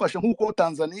rwemeye kubafasha nk'uko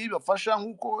Tanzania ibafasha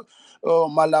nk'uko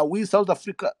Malawi South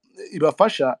Africa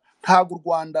ibafasha ntago u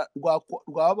Rwanda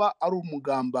rwaba ari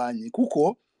umugambanyi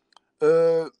kuko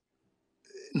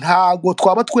ntago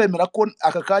twaba twemera ko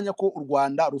aka kanya ko u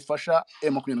Rwanda rufasha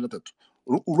M23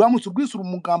 uramutse urwisura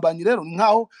umugambanyi rero ni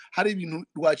nkaho hari ibintu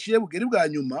rwaciye bugeri bwa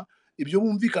nyuma ibyo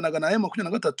bumvikanaga na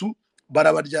M23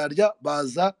 barabaryarya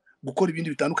baza gukora ibindi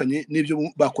bitandukanye n'ibyo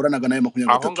bakoranaga na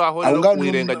M23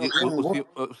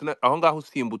 aho ngaho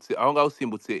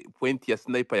usimbutse point ya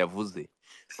sniper yavuze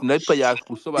sniper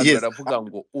yakusobanurira aravuga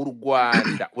ngo u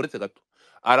Rwanda uretse gato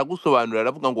aragusobanurira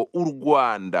aravuga ngo u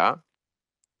Rwanda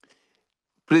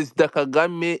Perezida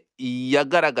Kagame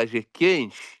yagaragaje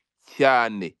kenshi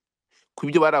cyane ku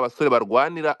ibyo bari abasore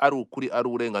barwanira ari ukuri ari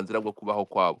uburenganzira bwo kubaho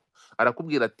kwabo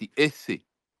arakubwira ati ese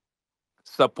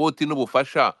support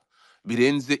n'ubufasha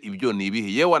birenze ibyo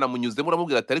nibihe yewe wanamunyuzemo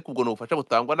uramubwira ati ariko ubwo n'ubufasha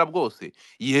butangwa na bwose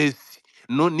yes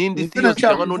nindi si yose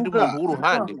cyangwa n'undi muntu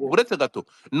w'uruhande uretse gato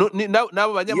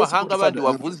n'abo banyamahanga bandi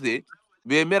wavuze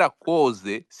bemera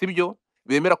koze sibyo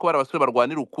bemera ko bari abasore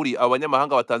barwanira ukuri abo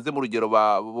banyamahanga batanze mu rugero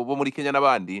bo muri Kenya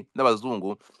n'abandi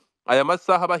n'abazungu aya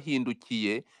masaha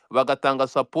bahindukiye bagatanga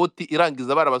support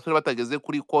irangiza bari abasore batageze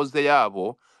kuri koze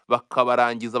yabo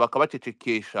bakabarangiza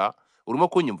bakabacecekesha urimo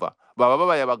kunyumva baba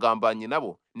babaye abagambanyi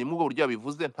nabo ni mu buryo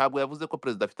yabivuze ntabwo yavuze ko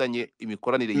perezida afitanye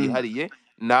imikoranire yihariye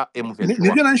na M23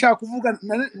 nibyo nashaka kuvuga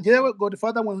ngewe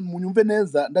Godfather mu nyumve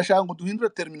neza ndashaka ngo duhindure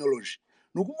terminology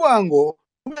no kuvuga ngo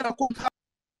kubera ko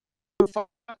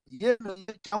yemeye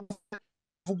cyangwa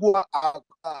vugwa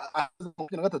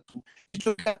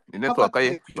ni network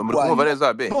ye muri kumva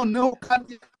neza be noneho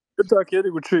kandi network yari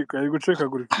gucika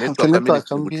guri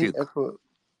network mbi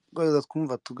goza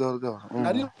twumva tugaho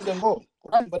ari ngo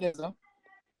uramba neza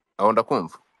aho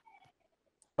ndakumva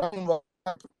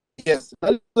yes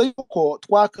ariko yuko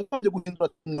twakagombye guhindura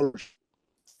technology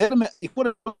erme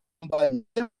ikorera mbaye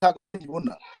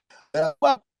ntabona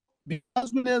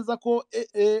bizwi neza ko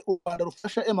u Rwanda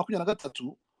rufasha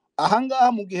M23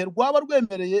 ahangaha mu gihe rwaba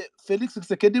rwemereye Felix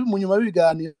Tshisekedi mu nyuma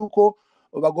y'ibiganiro uko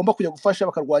bagomba kujya gufasha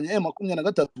bakarwanya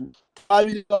M23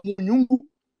 abirika mu nyungu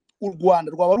u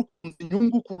Rwanda rwaba rukunze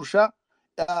inyungu kurusha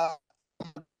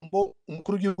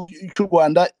umukuru w'igihugu cy'u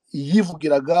Rwanda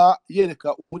yivugiraga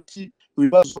yereka umuti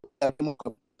ibibazo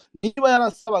byakemuka niba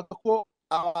yarasabaga ko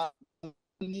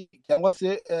cyangwa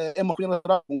se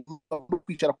M23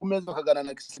 kwicara ku meza bakagana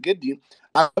na Tshisekedi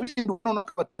abinduka none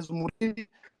akabateza umurindi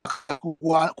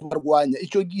kubarwanya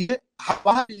icyo gihe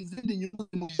haba hari izindi nyungu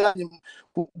zimujyanye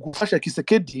gufasha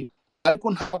Tshisekedi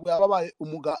ariko ntabwo yababaye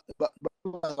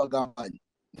umugambanyi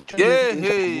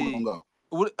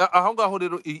aho ngaho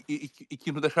rero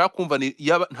ikintu udashaka kumva ni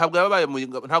ntabwo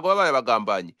babaye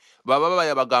abagambanyi baba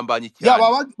babaye abagambanyi cyane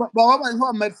baba babaye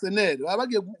nk'abamercenaires baba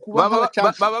bagiye kuba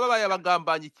nk'abacanshi baba babaye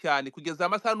abagambanyi cyane kugeza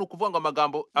amasaha ni ukuvuga ngo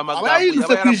amagambo yaba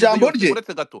yaravuze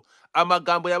uretse gato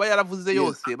amagambo yaba yaravuze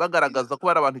yose bagaragaza ko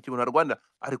bari abantu ikintu Rwanda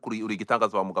ariko uri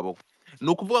igitangaza wa mugabo ni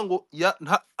ukuvuga ngo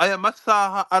aya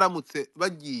masaha aramutse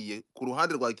bagiye ku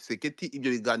ruhande rwa Tshisekedi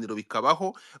ibyo biganiro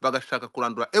bikabaho bagashaka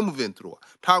kurandura M23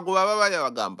 ntago baba babaye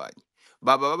abagambanyi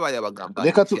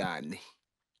cyane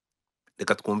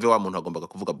reka twumve wa muntu agombaga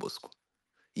kuvuga Bosco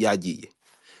yagiye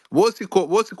bose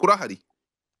kurahari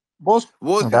bose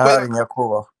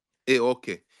nyakubahwa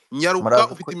okay nyaruka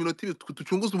ufite iminota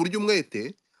tucunguza uburyo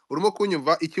umwete urimo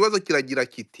kunyumva ikibazo kiragira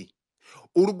kiti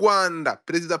u Rwanda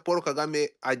Perezida Paul Kagame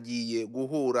agiye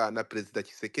guhura na Perezida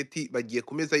Tshisekedi bagiye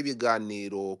ku meza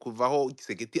y'ibiganiro kuvaho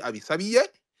Tshisekedi abisabiye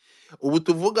ubu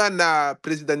tuvuga na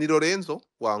Perezida ni Lorenzo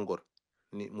wa Angola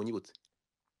ni munyibutse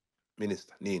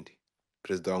Minister nindi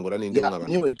Perezida wa Angola nindi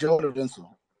niwe Lorenzo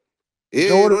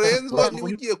Lorenzo ni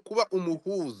ugiye kuba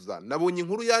umuhuza nabonye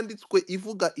inkuru yanditswe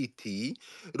ivuga iti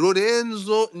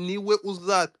Lorenzo niwe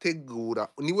uzategura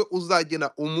niwe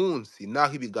uzagena umunsi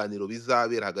naho ibiganiro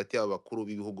bizabera hagati y'abakuru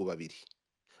b'ibihugu babiri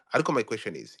ariko my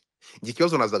question is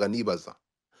ikibazo nazaga nibaza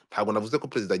ntabwo navuze ko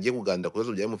perezida agiye kuganira ku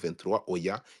bibazo bya M23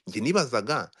 oya, njye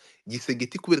nibazaga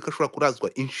Gisegeti kubera ko ashobora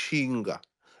kurazwa inshinga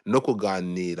no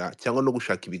kuganira cyangwa no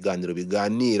gushaka ibiganiro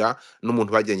biganira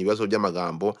n'umuntu bagiranye ibibazo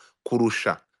by'amagambo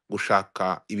kurusha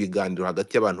gushaka ibiganiro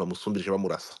hagati y'abantu bamusumbirije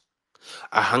bamurasa.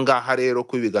 Ahangaha rero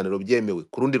ko ibiganiro byemewe,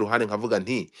 ku rundi ruhande nkavuga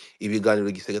nti ibiganiro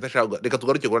Gisegeti reka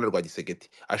tugaruke ku ruhande rwa Gisegeti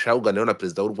ashaka kuganira na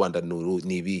perezida w'u Rwanda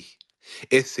ni ibihe?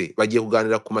 Ese bagiye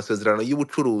kuganira ku masezerano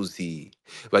y'ubucuruzi,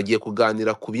 bagiye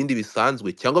kuganira ku bindi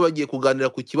bisanzwe, cyangwa bagiye kuganira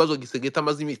ku kibazo Gisegeti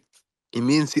amaze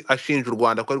iminsi ashinja u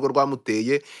Rwanda ko arirwo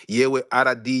rwamuteye, yewe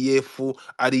RDF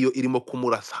ariyo irimo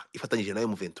kumurasa ifatanyije na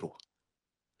M23?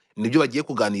 Nibyo bagiye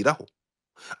kuganiraho?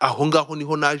 Aho ngaho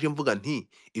niho naje mvuga nti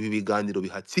ibi biganiro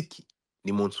bihatsiki,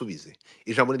 ni munsubize.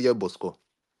 Ijambo ni ryawe Bosco.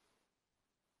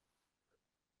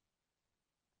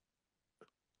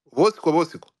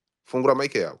 Bosco, fungura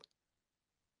mic yawe.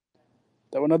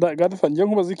 ndabona Godfather ngiye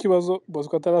nkubaza ikibazo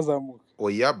Bosco atarazamuka.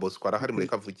 Oya, Bosco arahari,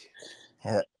 mureka avuge.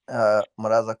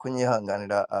 muraza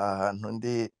kunyihanganira aha hantu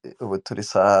ndi ubu turi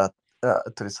saa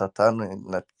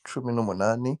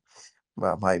 5:18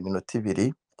 bampaye iminota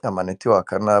 2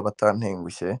 amanetiwaka n'aba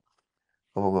atantengushye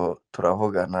ubwo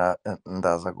turavugana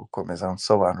ndaza gukomeza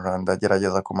nsobanura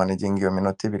ndagerageza kumanaginga iyo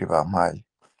minota 2 bampaye.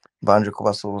 Mbanje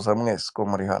kubasuhuza mwese ko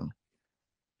muri hano,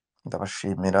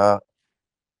 ndabashimira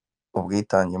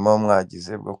ubwitange muba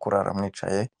mwagize bwo kurara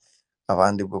mwicaye,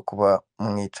 abandi bwo kuba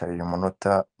mwicaye uyu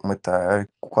munota mutari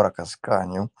gukora akazi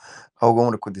kanyu ahubwo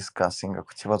muri kudisikasinga ku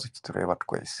kibazo kitureba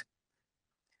twese.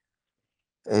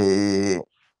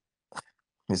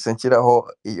 Mise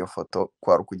nshyiraho iyo foto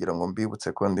kwari ukugira ngo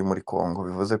mbibutse ko ndi muri Congo,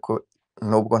 bivuze ko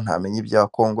nubwo ntamenya ibya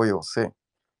Congo yose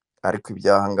ariko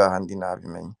ibyaha ngaha ndi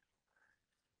nabimenye.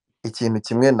 Ikintu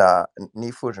kimwe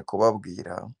nifuje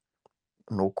kubabwira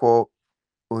ni uko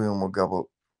uyu mugabo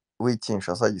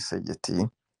w'Ikinshasa Gisegeti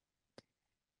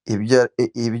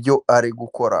ibyo ari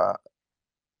gukora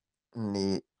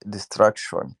ni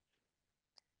distraction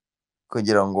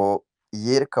kugira ngo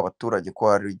yereke abaturage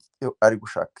ko ari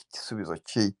gushaka igisubizo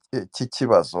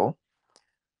cy'ikibazo.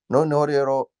 Noneho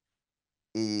rero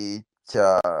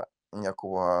icya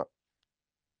nyakubahwa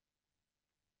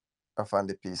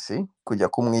afande PC kujya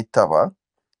kumwitaba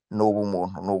ni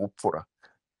ubumuntu, ni ubupfura.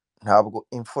 Ntabwo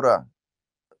imfura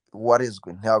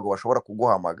warezwe ntabwo bashobora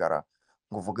kuguhamagara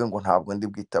ngo uvuge ngo ntabwo ndi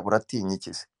bwitaba, uratinya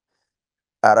iki se?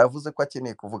 Aravuze ko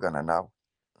akeneye kuvugana nawe,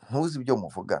 ntuzi ibyo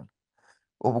muvugana.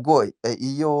 Ubwo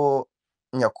iyo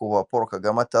nyakubahwa Paul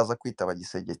Kagame ataza kwitaba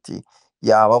Gisegeti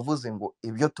yaba avuze ngo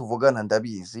ibyo tuvugana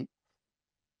ndabizi,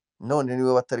 none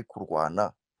niwe batari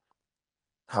kurwana,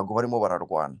 ntabwo barimo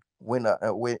bararwana,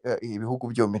 ibihugu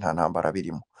byombi nta ntambara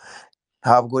birimo.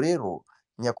 Ntabwo rero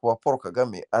nyakubahwa Paul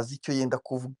Kagame azi icyo yenda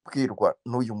kubwirwa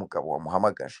n'uyu mugabo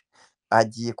wamuhamagaje,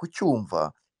 agiye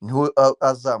kucyumva niho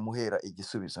azamuhera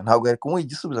igisubizo. Ntabwo yari kumuha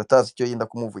igisubizo atazi icyo yenda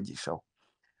kumuvugishaho.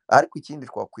 Ariko ikindi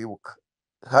twakwibuka,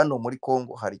 hano muri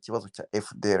Congo hari ikibazo cya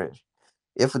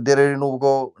FDLR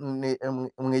nubwo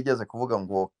mwigeze kuvuga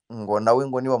ngo nawe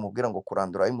ngo niba mubwira ngo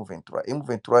kurandura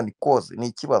M23 ni cause, ni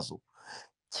ikibazo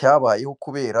cyabayeho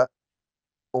kubera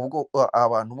ubwo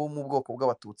abantu bo mu bwoko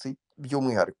bw'abatutsi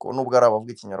by'umwihariko nubwo ari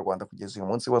abavuga ikinyarwanda kugeza uyu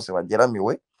munsi bose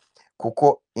bageramiwe,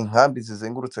 kuko inkambi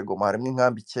zizengurutse Goma harimo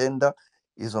inkambi 9.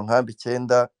 Izo nkambi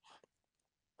 9,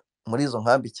 muri izo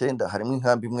nkambi 9 harimo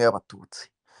inkambi imwe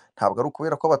y'abatutsi. Ntabwo ari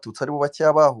ukubera ko abatutsi ari bo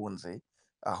bakeya bahunze,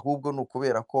 ahubwo ni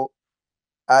ukubera ko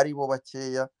ari bo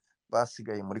bakeya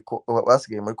basigaye muri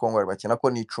Congo bari bakena ko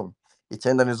ni 10.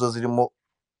 9 nizo zirimo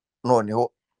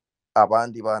noneho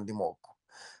abandi moko.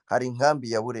 Hari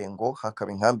inkambi ya Burengo,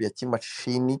 hakaba inkambi ya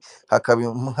Kimashini, hakaba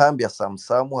inkambi ya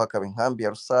Samsamu, hakaba inkambi ya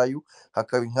Rusayu,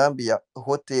 hakaba inkambi ya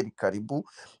Hotel Karibu,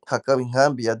 hakaba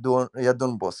inkambi ya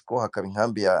Don Bosco, hakaba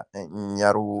inkambi ya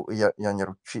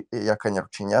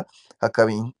Kanyarucinya,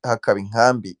 hakaba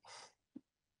inkambi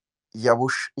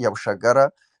ya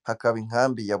Bushagara, hakaba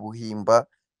inkambi ya Buhimba,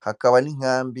 hakaba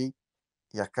n'inkambi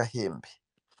ya Kahembe.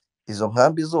 Izo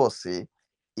nkambi zose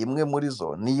imwe muri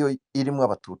zo niyo irimo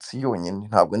abatutsi yonyine.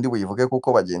 Ntabwo ndi buyivuge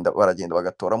kuko baragenda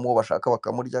bagatoramo uwo bashaka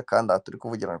bakamurya, kandi aha turi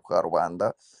kuvugira kwa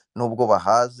rubanda nubwo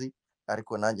bahazi,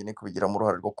 ariko nanjye ni kubigiramo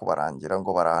uruhare rwo kubarangira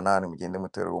ngo barahanane mugende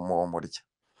muterere uwo murya.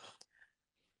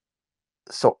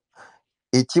 So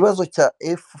ikibazo cya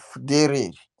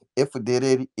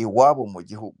FDLR iwabo mu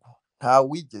gihugu nta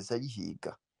wigeze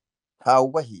ayihiga, nta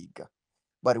ubahiga,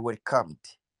 bari welcomed.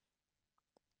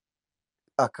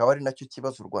 Akaba ari nacyo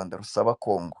kibazo u Rwanda rusaba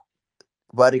Congo,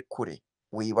 bari kure,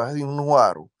 wibaha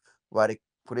intwaro, bari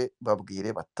kure,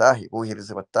 babwire batahe,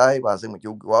 bohereze batahe, baze mu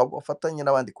gihugu iwabo bafatanye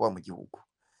n'abandi kuba mu gihugu.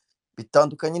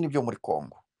 Bitandukanye n'ibyo muri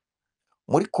Congo.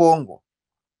 Muri Congo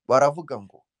baravuga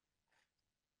ngo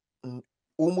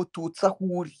umututsi aho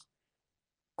uri,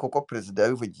 kuko perezida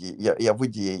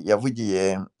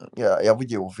yavugiye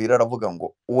Uvira aravuga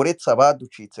ngo uretse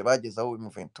abaducitse bageze aho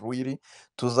M23 iri,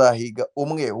 tuzahiga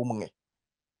umwe umwe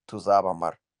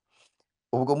tuzabamara.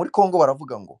 Ubwo muri Kongo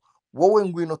baravuga ngo wowe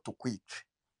ngwino tukwice,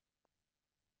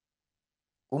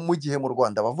 mu gihe mu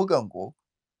Rwanda bavuga ngo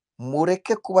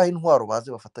mureke kubaha intwaro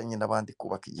baze bafatanye n'abandi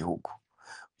kubaka igihugu.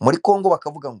 Muri Kongo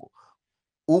bakavuga ngo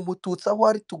umututsi aho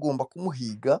ari tugomba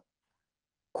kumuhiga,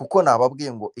 kuko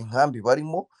nababwiye ngo inkambi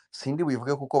barimo sindi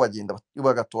bivuge kuko bagenda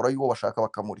bagatora yuwo bashaka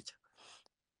bakamurya.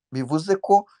 Bivuze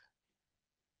ko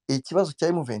ikibazo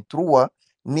cya M23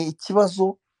 ni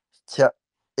ikibazo cya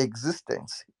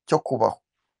existence, cyo kubaho.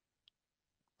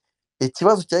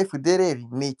 Ikibazo cya FDLR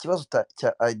ni ikibazo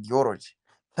cya ideology.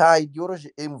 Nta ideology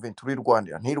M23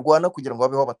 irwanira, ntirwana kugira ngo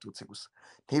babeho abatutsi gusa,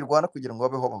 ntirwana kugira ngo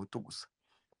babeho abahutu gusa,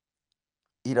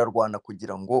 irarwana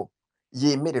kugira ngo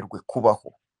yemererwe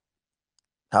kubaho.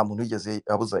 Nta muntu wigeze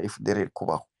abuza FDLR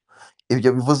kubaho.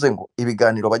 Ibyo bivuze ngo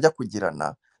ibiganiro bajya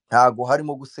kugirana ntago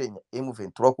harimo gusenya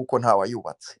M23 kuko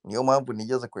ntawayubatse. Niyo mpamvu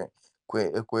nigeze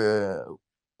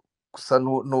gusa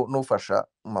n'ufasha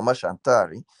mama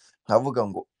Chantal nkavuga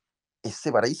ngo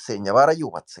ese barayisenya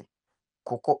barayubatse,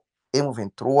 kuko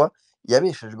M23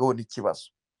 yabeshejweho n'ikibazo.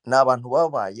 Ni abantu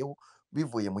babayeho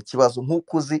bivuye mu kibazo,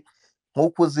 nk'uko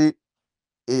uzi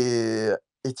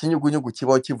ikinyugunyugu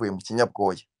kibaho kivuye mu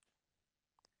kinyabwoya,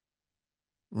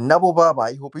 nabo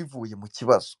babayeho bivuye mu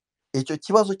kibazo. Icyo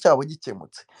kibazo cyabo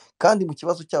gikemutse, kandi mu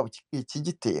kibazo cyabo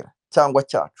ikigitera cyangwa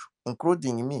cyacu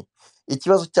including me,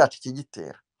 ikibazo cyacu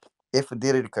kigitera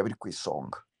FDLR ikaba iri ku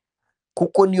isonga,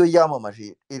 kuko niyo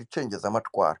yamamaje iricengeza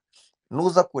amatwara.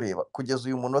 Nuza kureba kugeza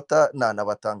uyu munota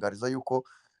nanabatangariza yuko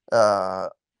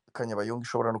Kanyabayonga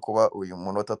ishobora no kuba uyu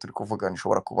munota turi kuvugana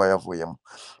ishobora kuba yavuyemo.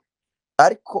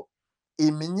 Ariko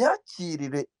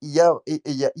imyakirire ya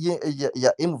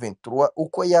M23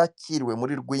 uko yakiriwe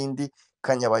muri Rwindi,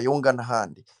 Kanyabayonga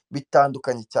n'ahandi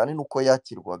bitandukanye cyane nuko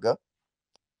yakirwaga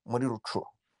muri Rucuro,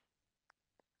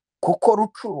 kuko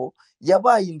Rucuro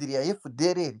yabaye indiri ya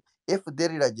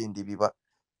FDLR iragenda ibiba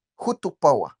Hutu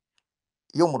power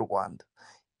yo mu Rwanda,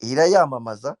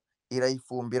 irayamamaza,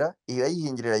 irayifumbira,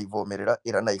 irayihingira, irayivomerera,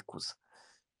 iranayikuza.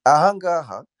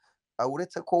 Ahangaha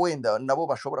uretse ko wenda nabo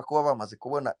bashobora kuba bamaze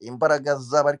kubona imbaraga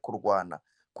z'abari kurwana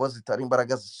ko zitari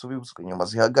imbaraga zisubizwa inyuma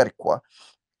zihagarikwa,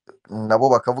 nabo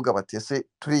bakavuga bati ese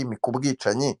turimika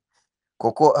ubwicanyi,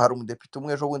 kuko hari umudepite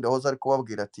umwe ejo bundi wahoze ari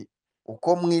kubabwira ati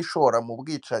uko mwishora mu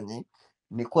bwicanyi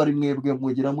niko ari mwebwe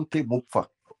mugira mute mupfa.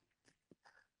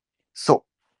 So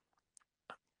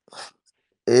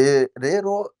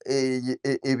rero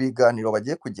ibiganiro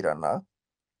bagiye kugirana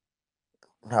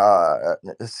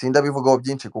sindabivugaho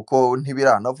byinshi kuko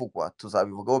ntibiranavugwa,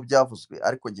 tuzabivugaho byavuzwe,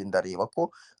 ariko genda reba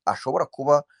ko ashobora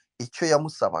kuba icyo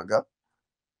yamusabaga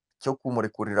cyo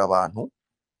kumurekurira abantu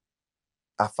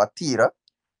afatira,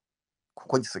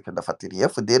 kuko Tshisekedi afatiriye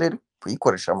FDLR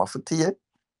kuyikoresha amafuti ye,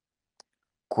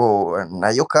 ko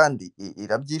nayo kandi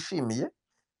irabyishimiye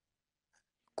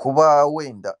kuba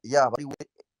wenda yaba ari we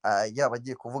yaba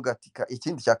agiye kuvuga ati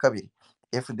ikindi cya kabiri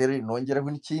FDLR nongereho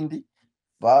n'ikindi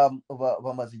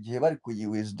bamaze igihe bari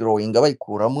kuyiwithdrawinga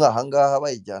bayikuramo ahangaha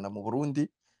bayijyana mu Burundi.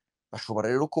 Bashobora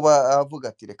rero kuba avuga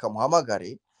ati reka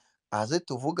muhamagare aze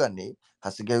tuvugane,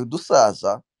 hasigaye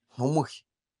udusaza ntumuhe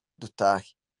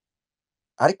dutahe.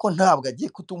 Ariko ntabwo agiye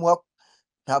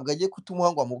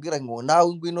kutumuha ngo amubwira ngo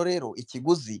nawe ngwino rero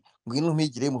ikiguzi ngwino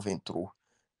mpigire M23.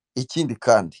 Ikindi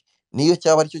kandi niyo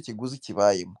cyaba aricyo kiguzi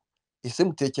kibayemo, ese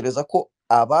mutekereza ko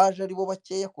abaje ari bo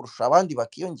bakeya kurusha abandi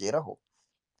bakiyongeraho?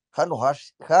 Hano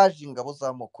haje ingabo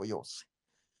z'amoko yose,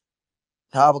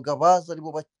 ntabwo abaza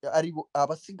ari bo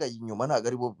abasigaye inyuma, ntabwo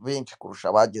ari bo benshi kurusha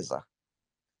abageza,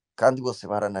 kandi bose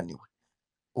barananiwe.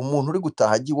 Umuntu uri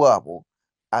gutaha ajya iwabo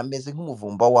ameze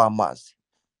nk'umuvumba w'amazi,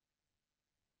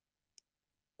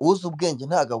 uzi ubwenge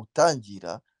ntabwo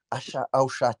awutangira,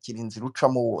 awushakira inzira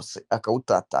ucamo wose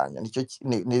akawutatanya.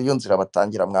 Niyo nzira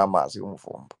batangiramo amazi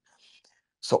y'umuvumba.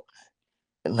 So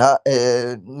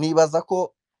nibaza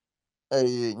ko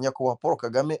nyakubahwa Paul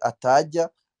Kagame atajya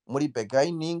muri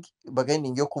bargaining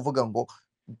yo kuvuga ngo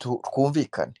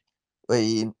twumvikane,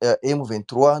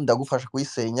 M23 ndagufasha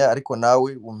kuyisenya ariko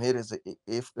nawe umpereze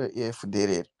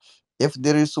FDLR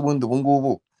ubundi ubu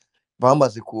ngubu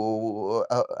bamaze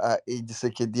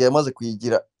Tshisekedi yamaze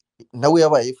kuyigira nawe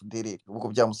yabaye FDLR, ubwo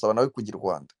byamusaba nawe kugira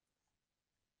Rwanda.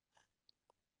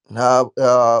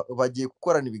 Bagiye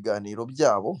gukorana ibiganiro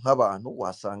byabo nk'abantu,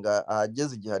 wasanga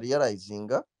ageze igihe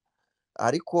yarayizinga,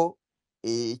 ariko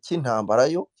icy'intambara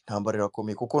yo intambara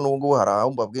irakomeye kuko n'ubu ngubu hari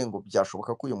aho mbabwiye ngo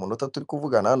byashoboka ko uyu munota turi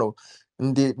kuvugana hano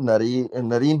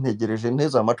nari ntegereje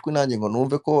nteze amatwi nanjye ngo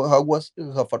numve ko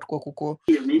hafatwa kuko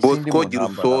sindi Bosco mu gira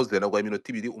ntambara. usoze nagwa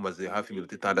iminota 2 umaze hafi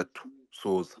iminota 6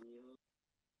 soza.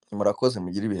 Murakoze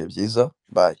mugire ibihe byiza,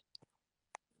 bye.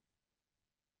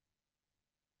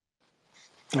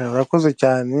 urakoze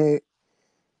cyane,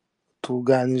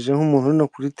 tuganije nk'umuntu uri no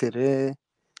kuri tere,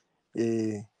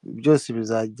 byose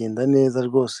bizagenda neza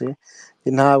rwose.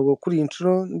 Ntabwo kuri iyi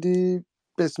nshuro ndi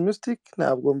pessimistic,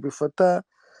 ntabwo mbifata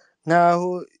nk'aho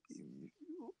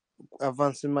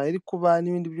avansima iri kuba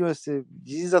n'ibindi byose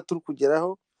byiza turi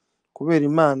kugeraho kubera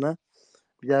Imana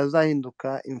byazahinduka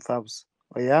imfabusa.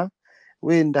 Oya,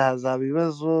 wenda hazaba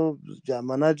ibibazo bya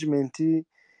management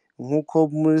nk'uko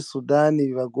muri Sudani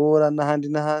bibagora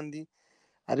n'ahandi,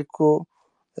 ariko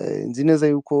nzi neza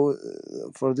yuko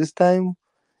for this time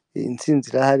intsinzi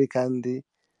irahari kandi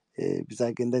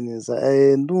bizagenda neza.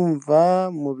 Ndumva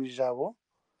mu bijabo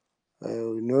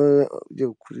niwe ugiye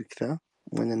gukurikira,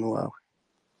 umwanya ni wawe.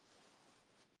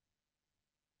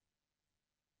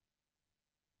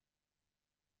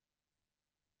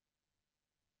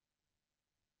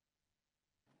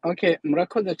 Okay,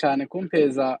 murakoze cyane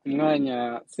kumpeza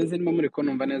umwanya, sinzi niba muri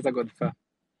kunumva neza Godfa.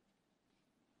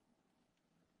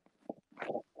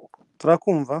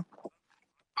 Turakumva.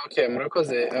 Okay,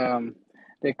 murakoze.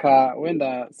 Reka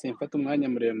wenda simfata umwanya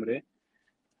muremure,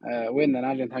 wenda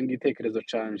naje ntanga igitekerezo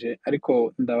canje,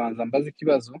 ariko ndabanza mbaza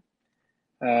ikibazo.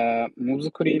 Mu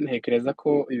by'ukuri ntekereza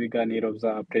ko ibiganiro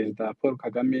bya Perezida Paul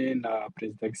Kagame na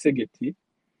Perezida Tshisekedi,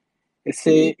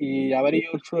 ese yaba ari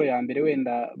yo nshuro ya mbere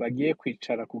wenda bagiye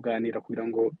kwicara kuganira kugira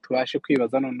ngo tubashe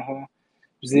kwibaza noneho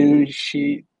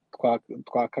byinshi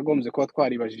twakagombye kuba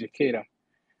twaribajije kera,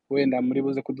 wenda muri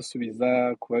buze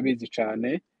kudusubiza ku babizi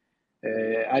cyane.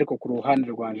 Ariko ku ruhande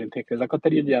rwanje ntekereza ko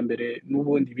atari irya mbere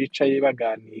n'ubundi bicaye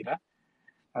baganira.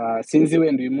 Sinzi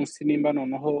wenda uyu munsi nimba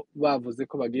noneho bavuze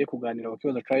ko bagiye kuganira ku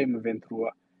kibazo cya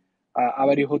M23,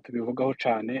 aba ariho tubivugaho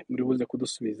cyane, muri buze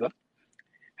kudusubiza.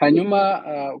 Hanyuma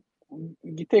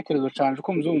igitekerezo canje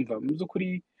uko mbyumva, mu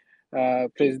by'ukuri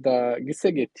Perezida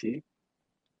Tshisekedi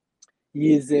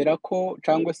yizera ko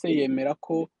cyangwa se yemera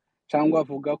ko cyangwa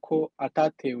avuga ko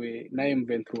atatewe na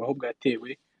M23 ahubwo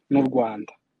yatewe n'u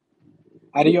Rwanda,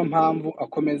 ariyo mpamvu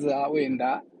akomeza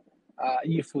wenda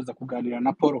yifuza kuganira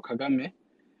na Paul Kagame.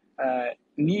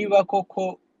 Niba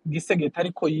koko Tshisekedi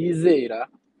ariko yizera,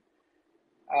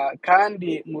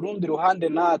 kandi mu rundi ruhande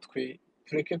natwe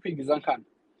tureke kwigiza nkana,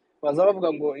 baza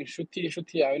bavuga ngo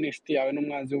inshuti yawe ni inshuti yawe,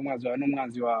 n'umwanzi w'umwanzi wawe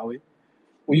n'umwanzi wawe.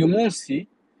 Uyu munsi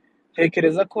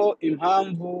ntekereza ko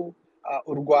impamvu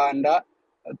u Rwanda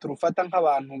turufata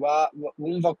nk'abantu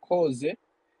bumva koze,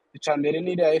 icya mbere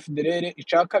ni iriya FDLR,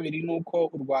 icya kabiri ni uko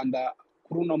u Rwanda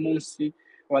kuri uno munsi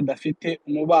badafite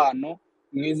umubano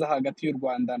mwiza hagati y'u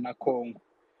Rwanda na Congo.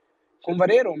 Kumva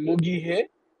rero mu gihe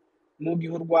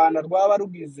u Rwanda rwaba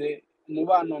rugize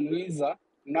umubano mwiza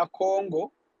na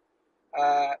Congo,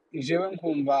 jewe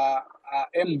nkumva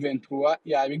M23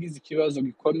 yabigize ikibazo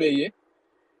gikomeye,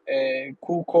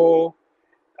 kuko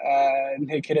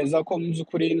ntekereza ko mu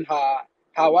by'ukuri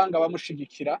nta wanga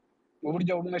bamushigikira mu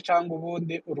buryo bumwe cyangwa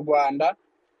ubundi. U Rwanda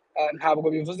ntabwo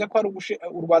bivuze ko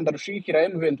u Rwanda rushigikira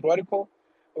M23, ariko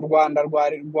u Rwanda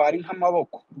rwari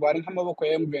nk'amaboko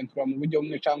ya M23 mu buryo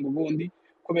bumwe cyangwa ubundi,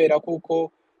 kubera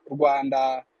kuko u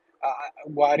Rwanda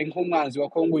rwari nk'umwanzi wa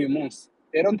Congo uyu munsi.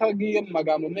 Rero ntagiye mu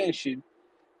magambo menshi,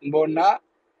 mbona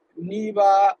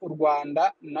niba u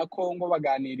Rwanda na Congo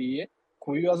baganiriye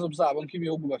ku bibazo byabo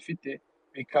nk'ibihugu bafite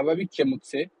bikaba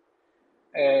bikemutse,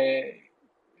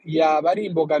 yaba ari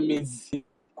imbogamizi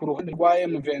ku ruhande rwa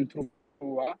M23.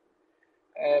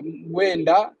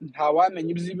 Wenda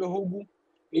ntawamenya iby'ibihugu,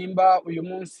 nimba uyu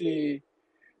munsi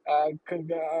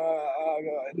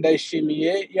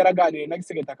Ndayishimiye yaraganiriye na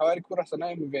Tshisekedi akaba ari kurasa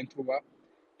na M23,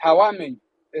 ntawamenya.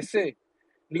 Ese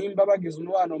nimba bagize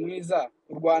umubano mwiza,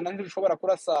 u Rwanda ntirushobora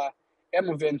kurasa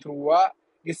M23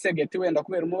 Tshisekedi wenda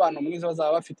kubera umubano mwiza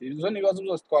bazaba bafite? Izo ni ibibazo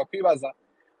byose twakwibaza,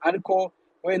 ariko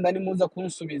wenda nimuza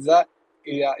kunsubiza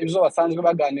ibyo basanzwe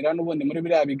baganira n'ubundi muri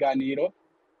biriya biganiro,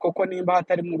 koko nimba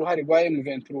hatarimo uruhare rwa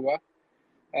M23,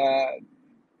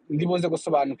 ndibuze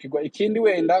gusobanukirwa. Ikindi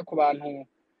wenda ku bantu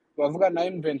bavuga na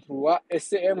M23,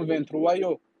 ese M23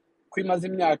 yo ko imaze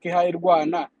imyaka ihaye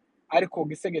irwana, ariko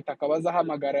Tshisekedi akaba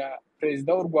azahamagara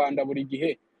perezida w'u Rwanda buri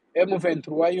gihe,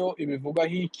 M23 yo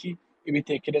ibivugaho iki,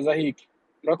 ibitekerezaho iki?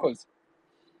 Murakoze.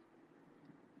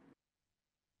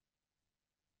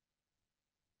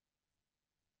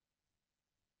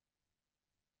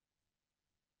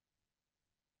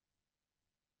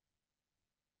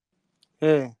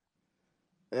 eh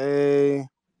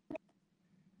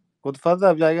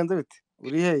Godfather byagenze bite?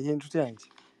 Uri hehe inshuti yanjye?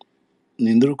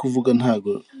 ninde uri kuvuga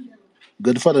ntago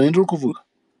Godfather ninde uri kuvuga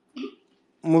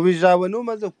Mu bijabo niwe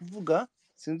umaze kuvuga,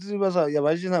 sinzi ibibazo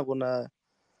yabaje ntabwo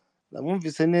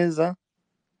namwumvise neza,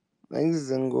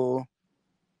 nagize ngo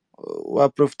wa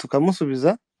profit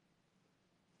ukamusubiza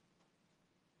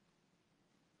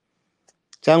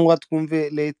cyangwa twumve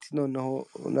late noneho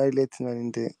na late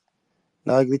narinde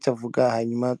nawe agira icyo avuga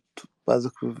hanyuma baze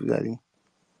kubivuga rimwe.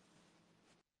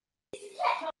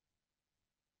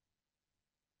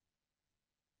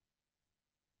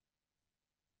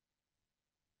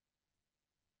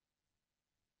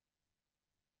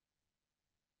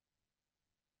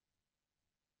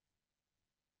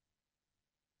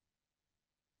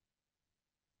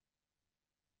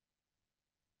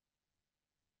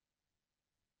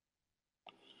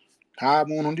 nta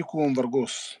muntu ndi kumva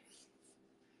rwose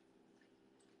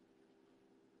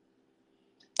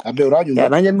abe uranyumva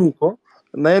Nanjye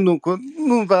nuko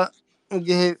numva mu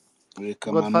gihe reka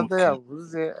Godfather manuke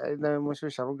yavuze ari nawe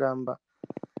mushusharugamba,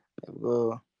 ubwo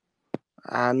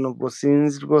ahantu ubwo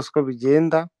sinzi rwose uko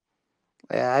bigenda,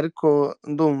 ariko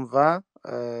ndumva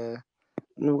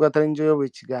nubwo atari njye uyoboye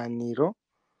ikiganiro,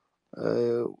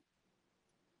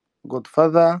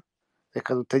 Godfather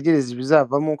reka dutegereze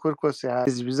ibizavamo uko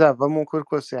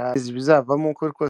rwose